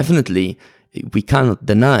definitely, we cannot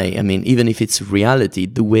deny. Even if it's reality,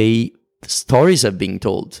 the way stories are being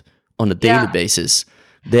told on a daily basis.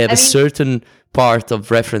 They have a certain part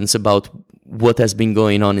of reference about what has been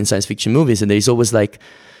going on in science fiction movies, and there's always like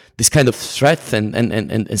this kind of threat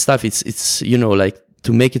and stuff. It's like,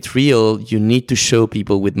 to make it real, you need to show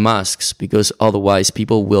people with masks, because otherwise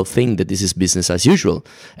people will think that this is business as usual,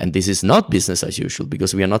 and this is not business as usual,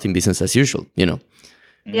 because we are not in business as usual.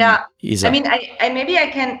 Yeah, I mean, I maybe I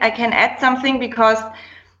can add something, because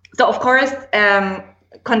so of course,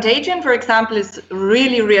 Contagion, for example, is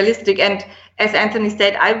really realistic, and as Anthony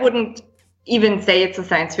said, I wouldn't even say it's a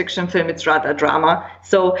science fiction film; it's rather a drama.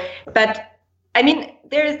 So, but I mean,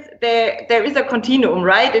 there is a continuum,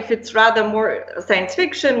 right? If it's rather more science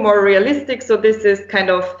fiction, more realistic, so this is kind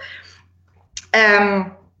of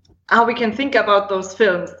how we can think about those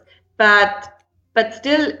films. But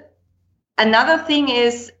still, another thing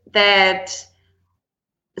is that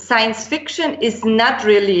science fiction is not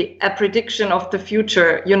really a prediction of the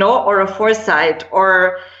future, or a foresight,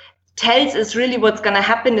 or tells us really what's going to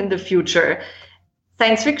happen in the future.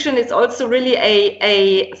 Science fiction is also really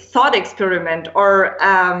a thought experiment, or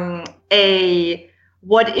a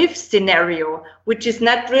what-if scenario, which is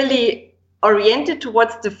not really oriented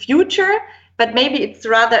towards the future, but maybe it's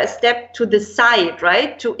rather a step to the side,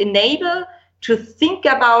 right? To enable, to think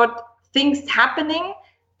about things happening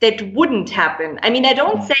that wouldn't happen. I mean, I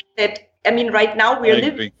don't say that, right now we're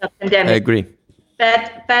living in a pandemic. I agree.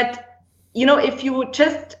 But if you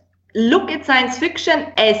just look at science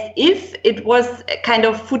fiction as if it was a kind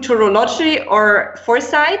of futurology or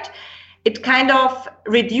foresight, it kind of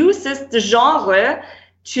reduces the genre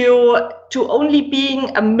to only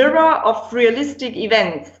being a mirror of realistic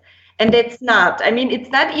events. And that's not. I mean, it's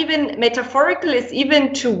not even metaphorical, it's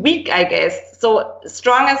even too weak, I guess. So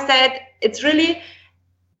Stronger said it's really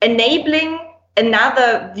enabling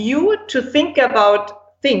another view to think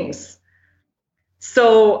about things.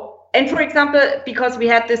 So, and for example, because we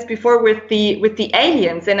had this before with the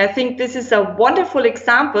aliens, and I think this is a wonderful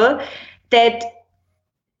example that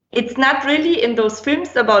it's not really in those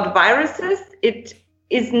films about viruses. It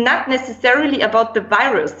is not necessarily about the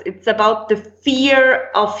virus. It's about the fear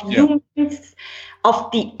of humans, of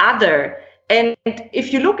the other. And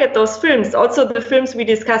if you look at those films, also the films we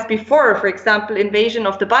discussed before, for example, Invasion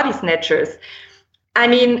of the Body Snatchers, I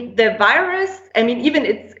mean, the virus, even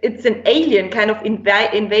it's an alien kind of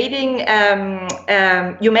invading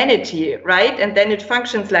humanity, right? And then it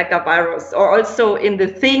functions like a virus. Or also in The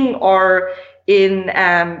Thing, or in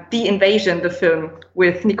The Invasion, the film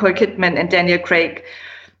with Nicole Kidman and Daniel Craig.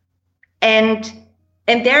 And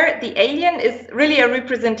there, the alien is really a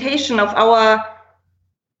representation of our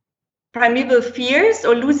primeval fears,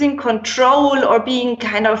 or losing control, or being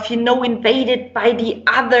kind of, invaded by the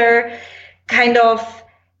other. Kind of,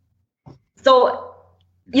 so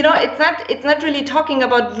it's not really talking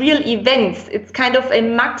about real events. It's kind of a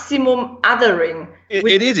maximum othering.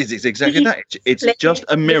 It is. It's exactly that. It's just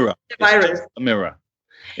a mirror. It's just a mirror.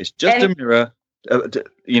 It's just a mirror.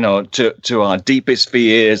 To our deepest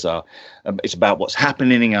fears. It's about what's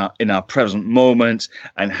happening in our present moment,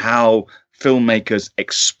 and how filmmakers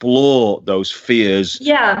explore those fears,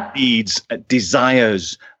 needs,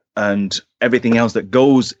 desires, and everything else that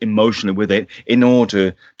goes emotionally with it, in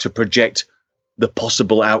order to project the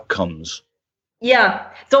possible outcomes. Yeah.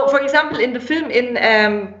 So, for example, in the film in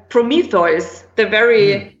Prometheus, the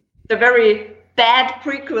very bad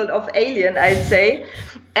prequel of Alien, I'd say.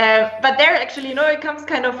 But there, actually, it comes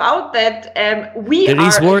kind of out that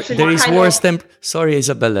Sorry,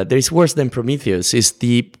 Isabella. There is worse than Prometheus. Is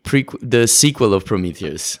the sequel of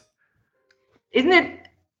Prometheus? Isn't it?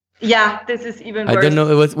 Yeah, this is even worse. I don't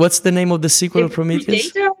know. What's the name of the sequel of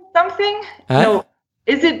Prometheus? Predator or something? Huh? No.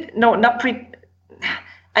 Is it? No, not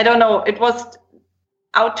I don't know. It was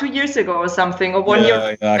out 2 years ago or something, or 1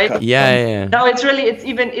 year. Yeah. No, it's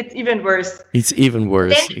even worse. It's even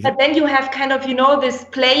worse. But then you have kind of, this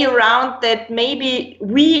play around that maybe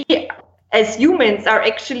we as humans are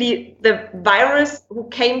actually the virus who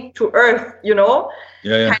came to Earth,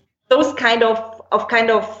 Yeah. Those kind of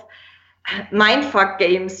mindfuck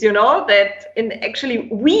games, that actually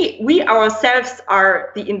we ourselves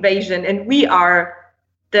are the invasion, and we are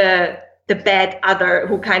the bad other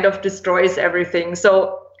who kind of destroys everything.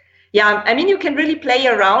 So you can really play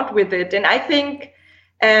around with it, and I think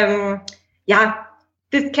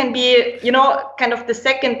this can be kind of the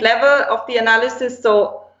second level of the analysis.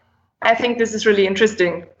 So I think this is really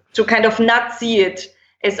interesting to kind of not see it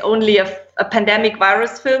as only a pandemic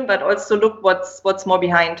virus film, but also look what's more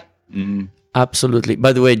behind. Mm-hmm. Absolutely.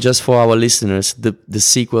 By the way, just for our listeners, the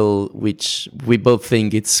sequel, which we both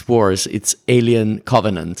think it's worse, it's Alien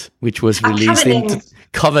Covenant, which was released in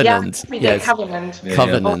Covenant. Yeah, yes, Covenant.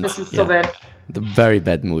 Covenant. Oh, this is so bad. The very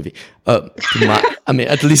bad movie. I mean,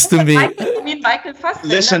 at least to me. Michael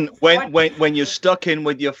Fassbender. Listen, when you're stuck in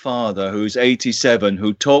with your father, who's 87,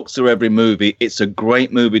 who talks through every movie, it's a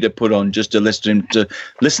great movie to put on just to listen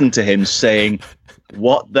to him saying,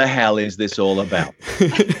 "What the hell is this all about?"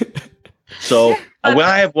 So, when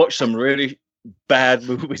I have watched some really bad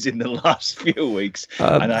movies in the last few weeks,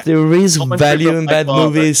 there is value in bad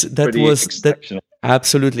movies.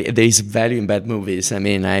 Absolutely, there is value in bad movies. I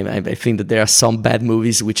mean, I think that there are some bad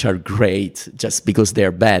movies which are great just because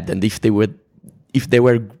they're bad, and if they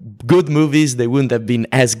were good movies, they wouldn't have been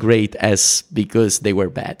as great as because they were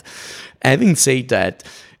bad. Having said that,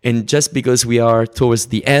 and just because we are towards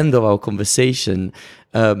the end of our conversation,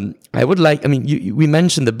 I would like. I mean, we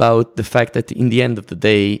mentioned about the fact that in the end of the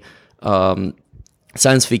day,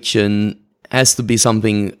 science fiction has to be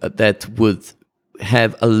something that would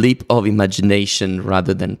have a leap of imagination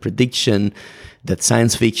rather than prediction, that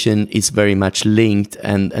science fiction is very much linked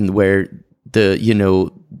and where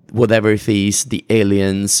whatever it is, the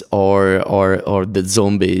aliens or the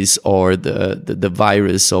zombies or the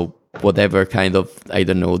virus or whatever kind of, I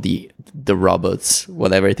don't know, the robots,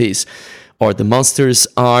 whatever it is, or the monsters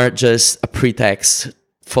are just a pretext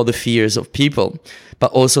for the fears of people,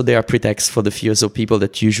 but also they are pretexts for the fears of people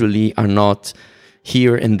that usually are not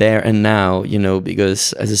here and there and now,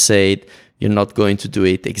 because as I said, you're not going to do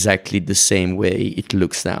it exactly the same way it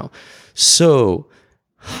looks now. So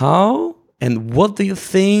how and what do you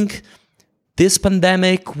think this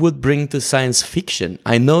pandemic would bring to science fiction?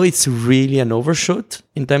 I know it's really an overshoot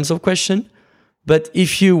in terms of question, but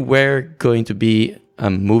if you were going to be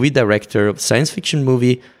a movie director of science fiction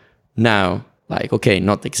movie now, like, okay,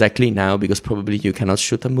 not exactly now because probably you cannot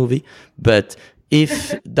shoot a movie, but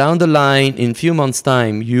if down the line, in a few months'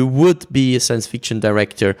 time, you would be a science fiction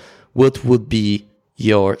director, what would be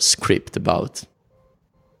your script about?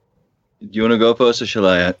 Do you want to go first or shall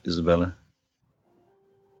I, Isabella?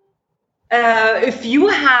 If you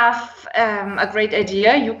have a great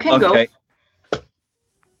idea, you can go.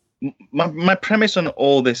 My premise on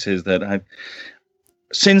all this is that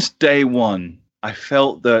since day one, I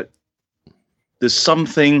felt that there's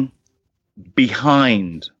something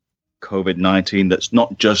behind COVID-19 that's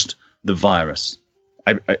not just the virus.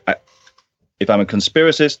 If I'm a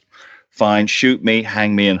conspiracist, fine, shoot me,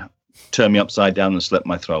 hang me, and turn me upside down and slit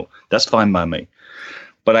my throat. That's fine by me.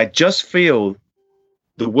 But I just feel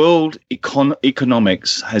the world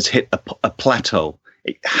economics has hit a plateau.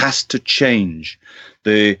 It has to change.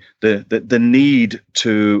 The need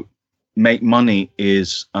to make money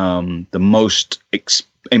is the most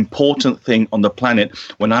important thing on the planet.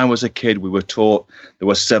 When I was a kid, we were taught there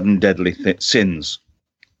were 7 deadly sins.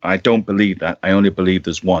 I don't believe that. I only believe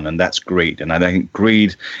there's one, and that's greed. And I think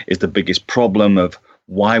greed is the biggest problem of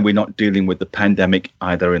why we're not dealing with the pandemic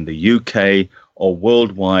either in the UK or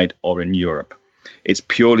worldwide or in Europe. It's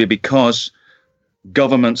purely because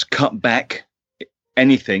governments cut back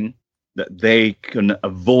anything that they can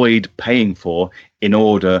avoid paying for in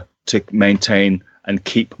order to maintain and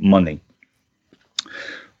keep money.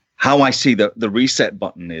 How I see the reset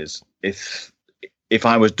button is, if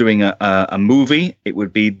I was doing a movie, it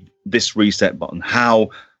would be this reset button.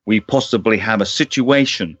 How we possibly have a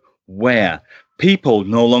situation where people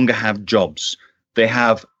no longer have jobs. They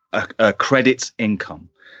have a credits income.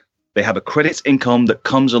 They have a credits income that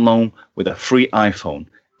comes along with a free iPhone.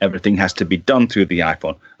 Everything has to be done through the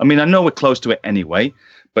iPhone. I mean, I know we're close to it anyway,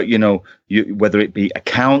 but whether it be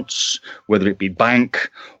accounts, whether it be bank,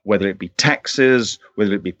 whether it be taxes,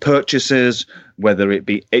 whether it be purchases, whether it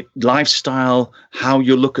be lifestyle, how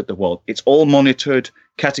you look at the world, it's all monitored,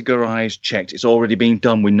 categorized, checked. It's already being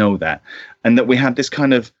done. We know that. And that we have this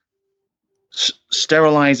kind of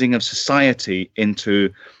sterilizing of society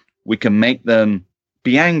into, we can make them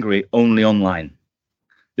be angry only online.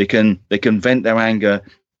 They can vent their anger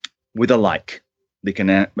with a like. They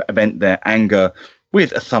can vent their anger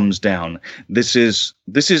with a thumbs down. This is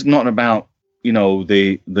not about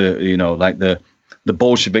the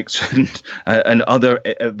Bolsheviks and other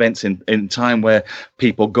events in time where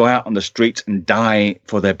people go out on the streets and die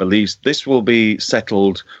for their beliefs. This will be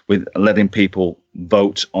settled with letting people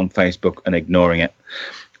vote on Facebook and ignoring it.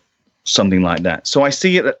 Something like that. So I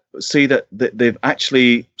see that they've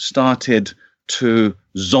actually started to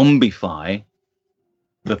zombify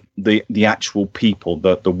the actual people,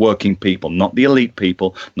 the working people, not the elite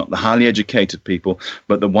people, not the highly educated people,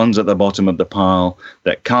 but the ones at the bottom of the pile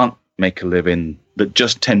that can't make a living, that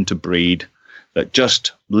just tend to breed, that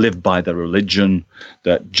just live by their religion,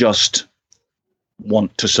 that just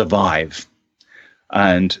want to survive.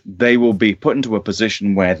 And they will be put into a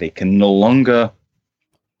position where they can no longer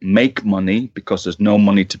make money because there's no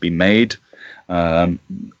money to be made.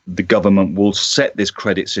 The government will set this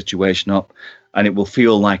credit situation up, and it will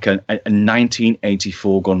feel like a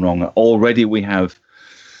 1984 gone wrong. Already we have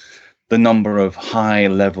the number of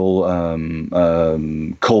high-level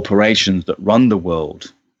corporations that run the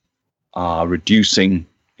world are reducing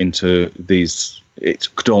into these. It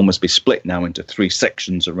could almost be split now into 3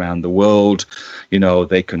 sections around the world. You know,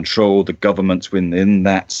 they control the governments within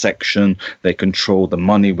that section. They control the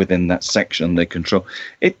money within that section. They control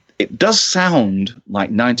it. It does sound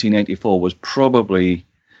like 1984 was probably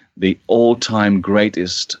the all-time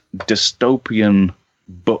greatest dystopian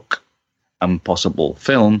book and possible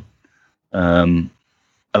film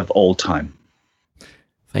of all time.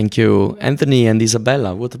 Thank you, Anthony and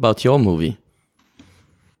Isabella. What about your movie?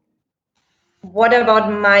 What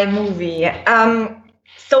about my movie?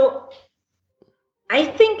 So I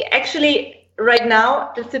think actually right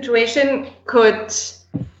now the situation could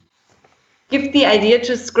give the idea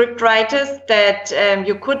to script writers that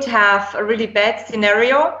you could have a really bad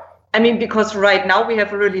scenario. I mean, because right now we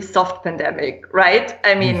have a really soft pandemic, right?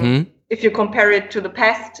 I mean, if you compare it to the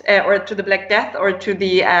past or to the Black Death or to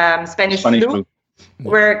the Spanish flu,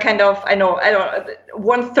 where kind of, I don't know,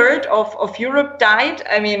 1/3 of Europe died.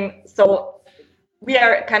 I mean, so we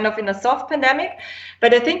are kind of in a soft pandemic,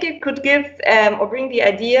 but I think it could give or bring the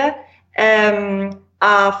idea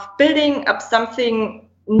of building up something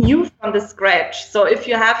new from the scratch. So if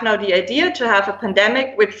you have now the idea to have a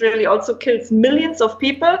pandemic which really also kills millions of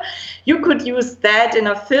people, you could use that in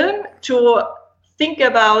a film to think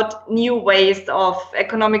about new ways of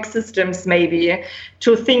economic systems, maybe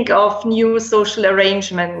to think of new social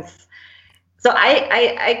arrangements. So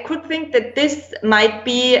I could think that this might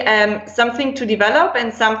be something to develop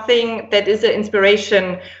and something that is an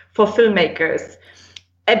inspiration for filmmakers.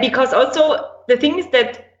 Because also the thing is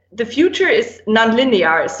that the future is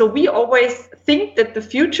non-linear. So we always think that the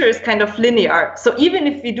future is kind of linear. So even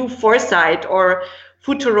if we do foresight or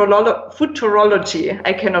futurology,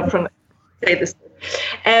 I cannot say this.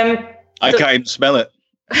 I can't even spell it.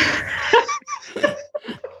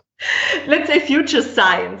 Let's say future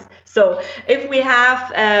science. So if we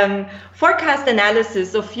have forecast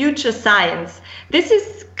analysis of future science, this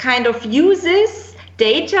is kind of uses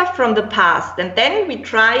data from the past, and then we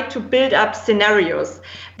try to build up scenarios,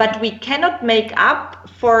 but we cannot make up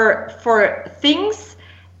for things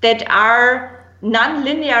that are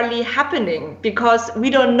non-linearly happening because we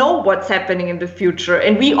don't know what's happening in the future.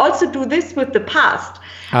 And we also do this with the past.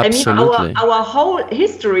 Absolutely. I mean, our whole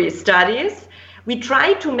history studies, we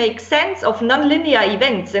try to make sense of non-linear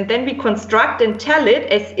events, and then we construct and tell it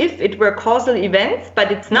as if it were causal events,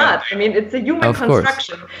 but it's not. I mean, it's a human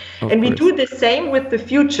construction. And we do the same with the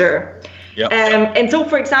future. Yep. And so,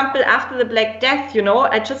 for example, after the Black Death, you know,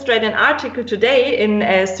 I just read an article today in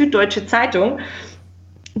Süddeutsche Zeitung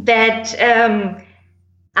that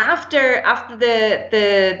after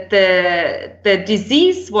the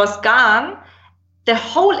disease was gone, the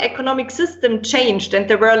whole economic system changed, and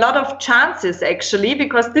there were a lot of chances actually,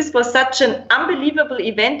 because this was such an unbelievable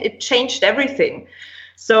event. It changed everything.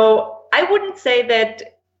 So I wouldn't say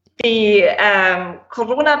that the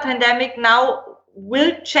Corona pandemic now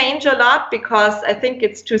will change a lot, because I think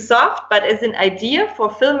it's too soft. But as an idea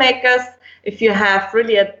for filmmakers, if you have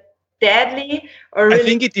really a deadly or really... I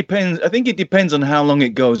think it depends on how long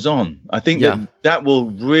it goes on. I think that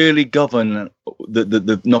will really govern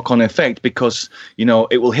the knock-on effect, because, you know,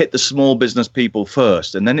 it will hit the small business people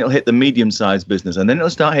first, and then it'll hit the medium-sized business, and then it'll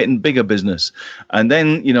start hitting bigger business. And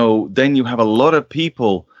then, you know, then you have a lot of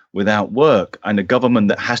people without work and a government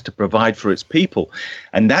that has to provide for its people.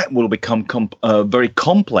 And that will become very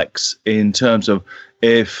complex in terms of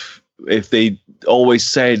if they always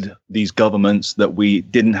said, these governments, that we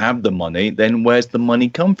didn't have the money, then where's the money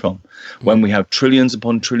come from when we have trillions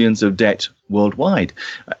upon trillions of debt worldwide?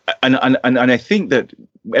 And I think that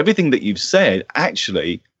everything that you've said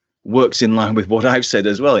actually works in line with what I've said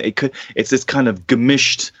as well. It's this kind of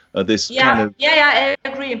gemisched, I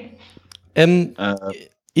agree.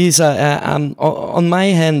 On my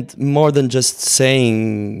hand, more than just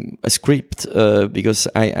saying a script, because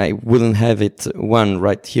I wouldn't have it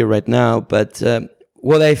right here, right now. But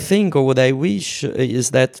what I think, or what I wish,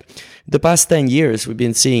 is that the past 10 years we've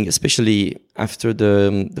been seeing, especially after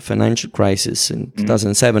the financial crisis in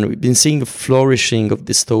 2007, we've been seeing a flourishing of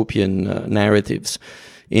dystopian narratives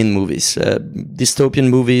in movies. Dystopian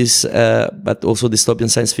movies, but also dystopian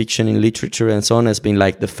science fiction in literature and so on, has been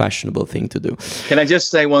like the fashionable thing to do. Can I just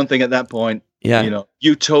say one thing at that point? Yeah.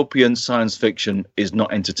 Utopian science fiction is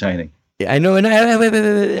not entertaining. I know, and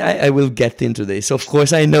I will get into this. Of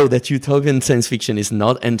course, I know that utopian science fiction is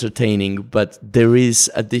not entertaining, but there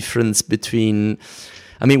is a difference between.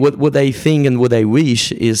 I mean, what I think and what I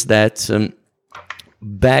wish is that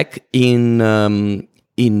back in the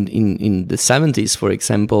 70s, for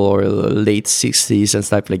example, or late 60s and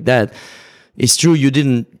stuff like that, it's true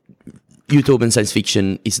utopian science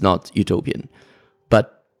fiction is not utopian,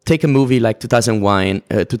 but. Take a movie like 2001,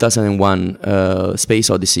 Space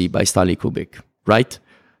Odyssey by Stanley Kubrick, right?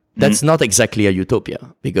 That's not exactly a utopia,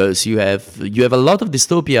 because you have a lot of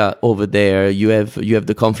dystopia over there. You have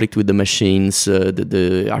the conflict with the machines,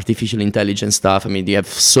 the artificial intelligence stuff. I mean, you have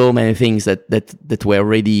so many things that were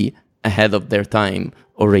already ahead of their time,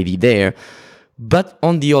 already there. But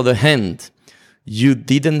on the other hand, you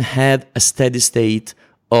didn't have a steady state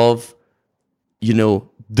of,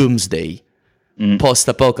 doomsday.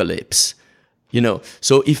 Post-apocalypse,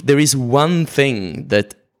 So if there is one thing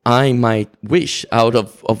that I might wish out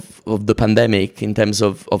of the pandemic in terms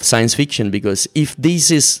of science fiction, because if this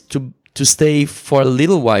is to stay for a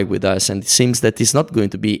little while with us, and it seems that it's not going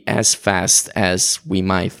to be as fast as we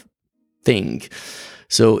might think.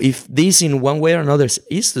 So if this in one way or another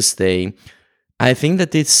is to stay, I think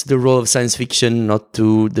that it's the role of science fiction not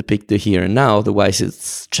to depict the here and now. Otherwise,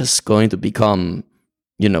 it's just going to become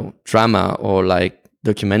drama or like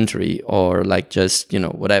documentary or like just,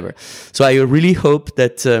 whatever. So I really hope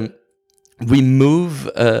that we move,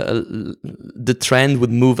 the trend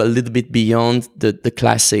would move a little bit beyond the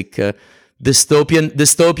classic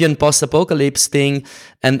dystopian post-apocalypse thing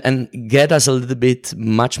and get us a little bit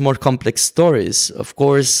much more complex stories. Of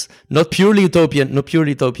course, not purely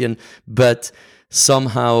utopian, but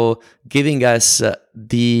somehow giving us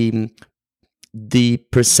the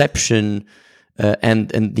perception and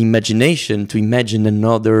the imagination to imagine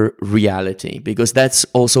another reality, because that's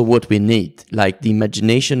also what we need, like the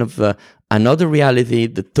imagination of another reality,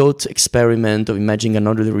 the thought experiment of imagining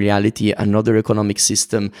another reality, another economic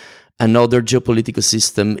system, another geopolitical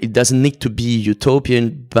system. It doesn't need to be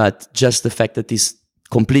utopian, but just the fact that it's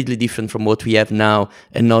completely different from what we have now,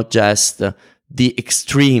 and not just the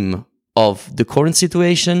extreme of the current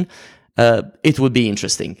situation. It would be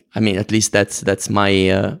interesting. I mean, at least that's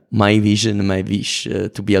my vision, my wish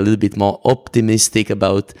to be a little bit more optimistic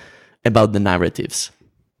about the narratives.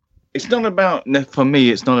 It's not about, for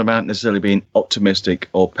me, it's not about necessarily being optimistic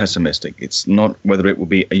or pessimistic. It's not whether it will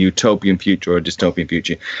be a utopian future or a dystopian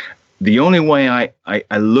future. The only way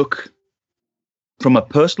I look from a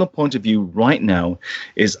personal point of view right now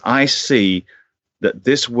is I see that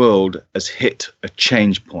this world has hit a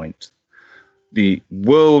change point. The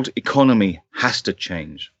world economy has to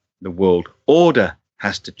change. The world order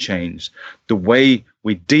has to change. The way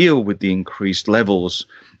we deal with the increased levels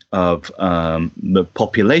of the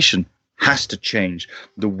population has to change.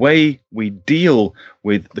 The way we deal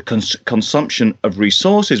with the consumption of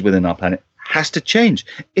resources within our planet has to change.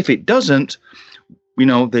 If it doesn't,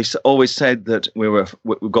 they always said that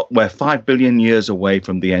we're 5 billion years away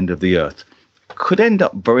from the end of the Earth. Could end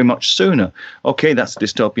up very much sooner. Okay, that's a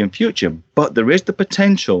dystopian future, but there is the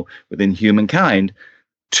potential within humankind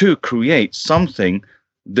to create something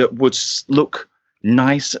that would look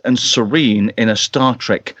nice and serene in a Star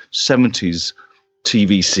Trek 70s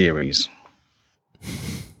TV series.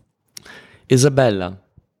 Isabella,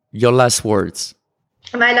 your last words.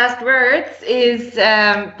 My last words is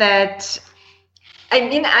that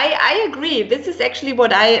I agree. This is actually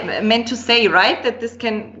what I meant to say, right? That this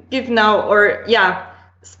can give now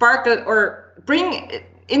sparkle or bring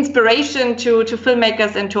inspiration to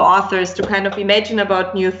filmmakers and to authors to kind of imagine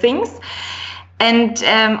about new things. And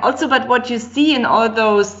also, but what you see in all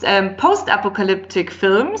those post-apocalyptic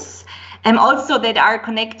films, also that are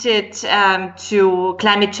connected to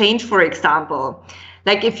climate change, for example.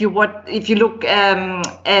 Like if you look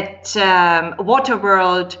at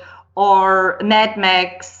Waterworld, or Mad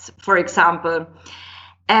Max, for example.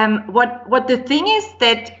 What the thing is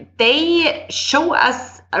that they show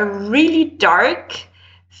us a really dark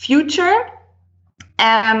future,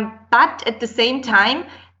 but at the same time,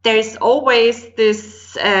 there's always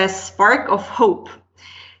this spark of hope.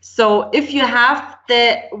 So if you have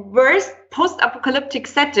the worst post-apocalyptic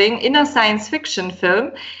setting in a science fiction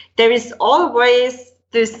film, there is always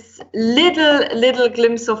this little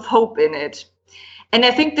glimpse of hope in it. And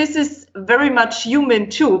I think this is very much human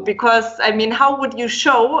too, because how would you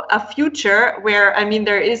show a future where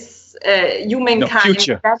there is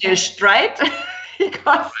humankind vanished, right?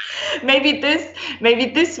 Because maybe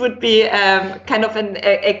this would be kind of an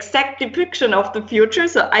exact depiction of the future.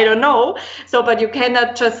 So I don't know. So, but you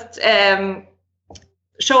cannot just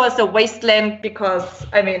show us a wasteland because,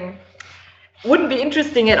 I mean, wouldn't be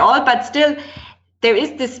interesting at all, but still there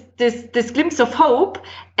is this glimpse of hope.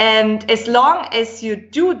 And as long as you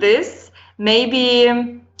do this,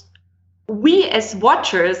 maybe we as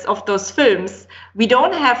watchers of those films, we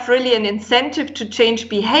don't have really an incentive to change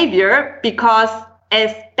behavior, because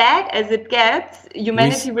as bad as it gets,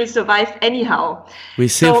 humanity will survive anyhow. We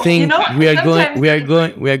still think we are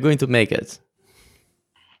going to make it.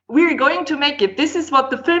 We're going to make it. This is what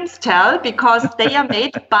the films tell, because they are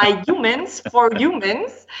made by humans for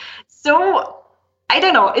humans. So I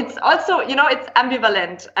don't know. It's also, it's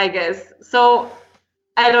ambivalent, I guess. So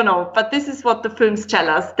I don't know. But this is what the films tell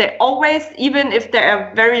us. They always, even if they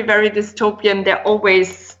are very, very dystopian, they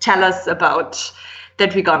always tell us about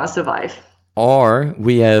that we're going to survive. Or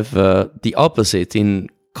we have the opposite in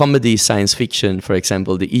comedy science fiction, for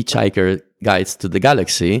example, the Hitchhiker Guides to the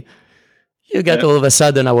Galaxy. You get all of a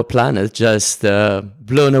sudden our planet just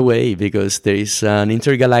blown away because there is an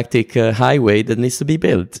intergalactic highway that needs to be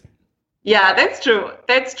built. Yeah, that's true.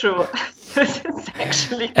 That's true. This is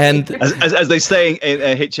actually... And as they say in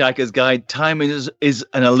a Hitchhiker's Guide, time is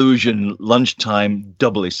an illusion, lunchtime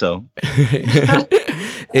doubly so.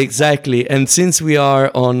 Exactly. And since we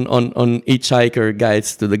are on Hitchhiker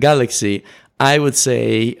Guides to the Galaxy, I would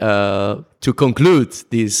say to conclude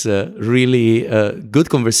this really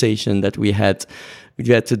good conversation that we had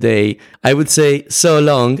today, I would say so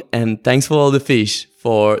long and thanks for all the fish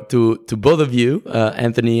to both of you,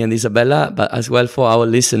 Anthony and Isabella, but as well for our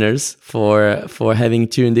listeners for having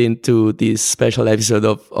tuned into this special episode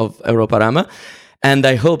of Europarama. And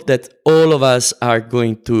I hope that all of us are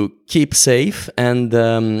going to keep safe and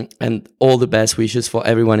all the best wishes for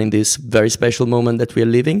everyone in this very special moment that we are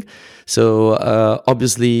living. So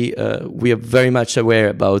obviously we are very much aware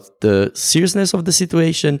about the seriousness of the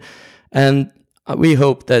situation, and we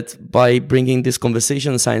hope that by bringing this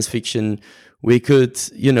conversation on science fiction, we could,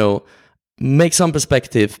 make some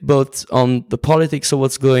perspective both on the politics of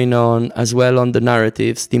what's going on, as well on the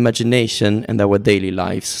narratives, the imagination, and our daily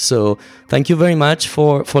lives. So thank you very much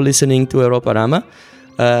for listening to Europarama.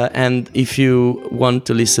 And if you want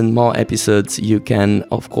to listen more episodes, you can,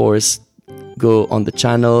 of course, go on the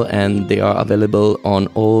channel, and they are available on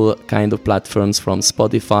all kind of platforms from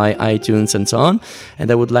Spotify, iTunes, and so on.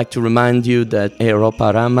 And I would like to remind you that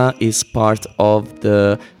Europarama is part of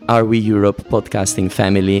the Are We Europe podcasting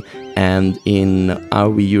family, and in Are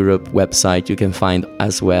We Europe website you can find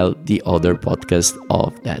as well the other podcast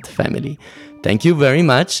of that family. Thank you very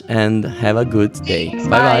much and have a good day.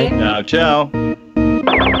 Bye bye. Ciao. Ciao.